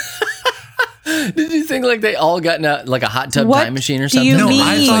 Did you think like they all got in a hot tub What time machine or do you something? mean?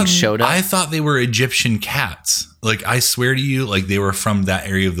 They just, like, showed up. I thought they were Egyptian cats. Like, I swear to you, like they were from that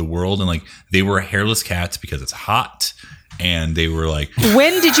area of the world, and like they were hairless cats because it's hot, and they were like.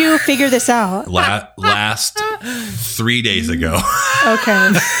 When did you figure this out? Last 3 days ago.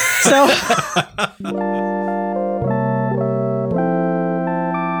 Okay. So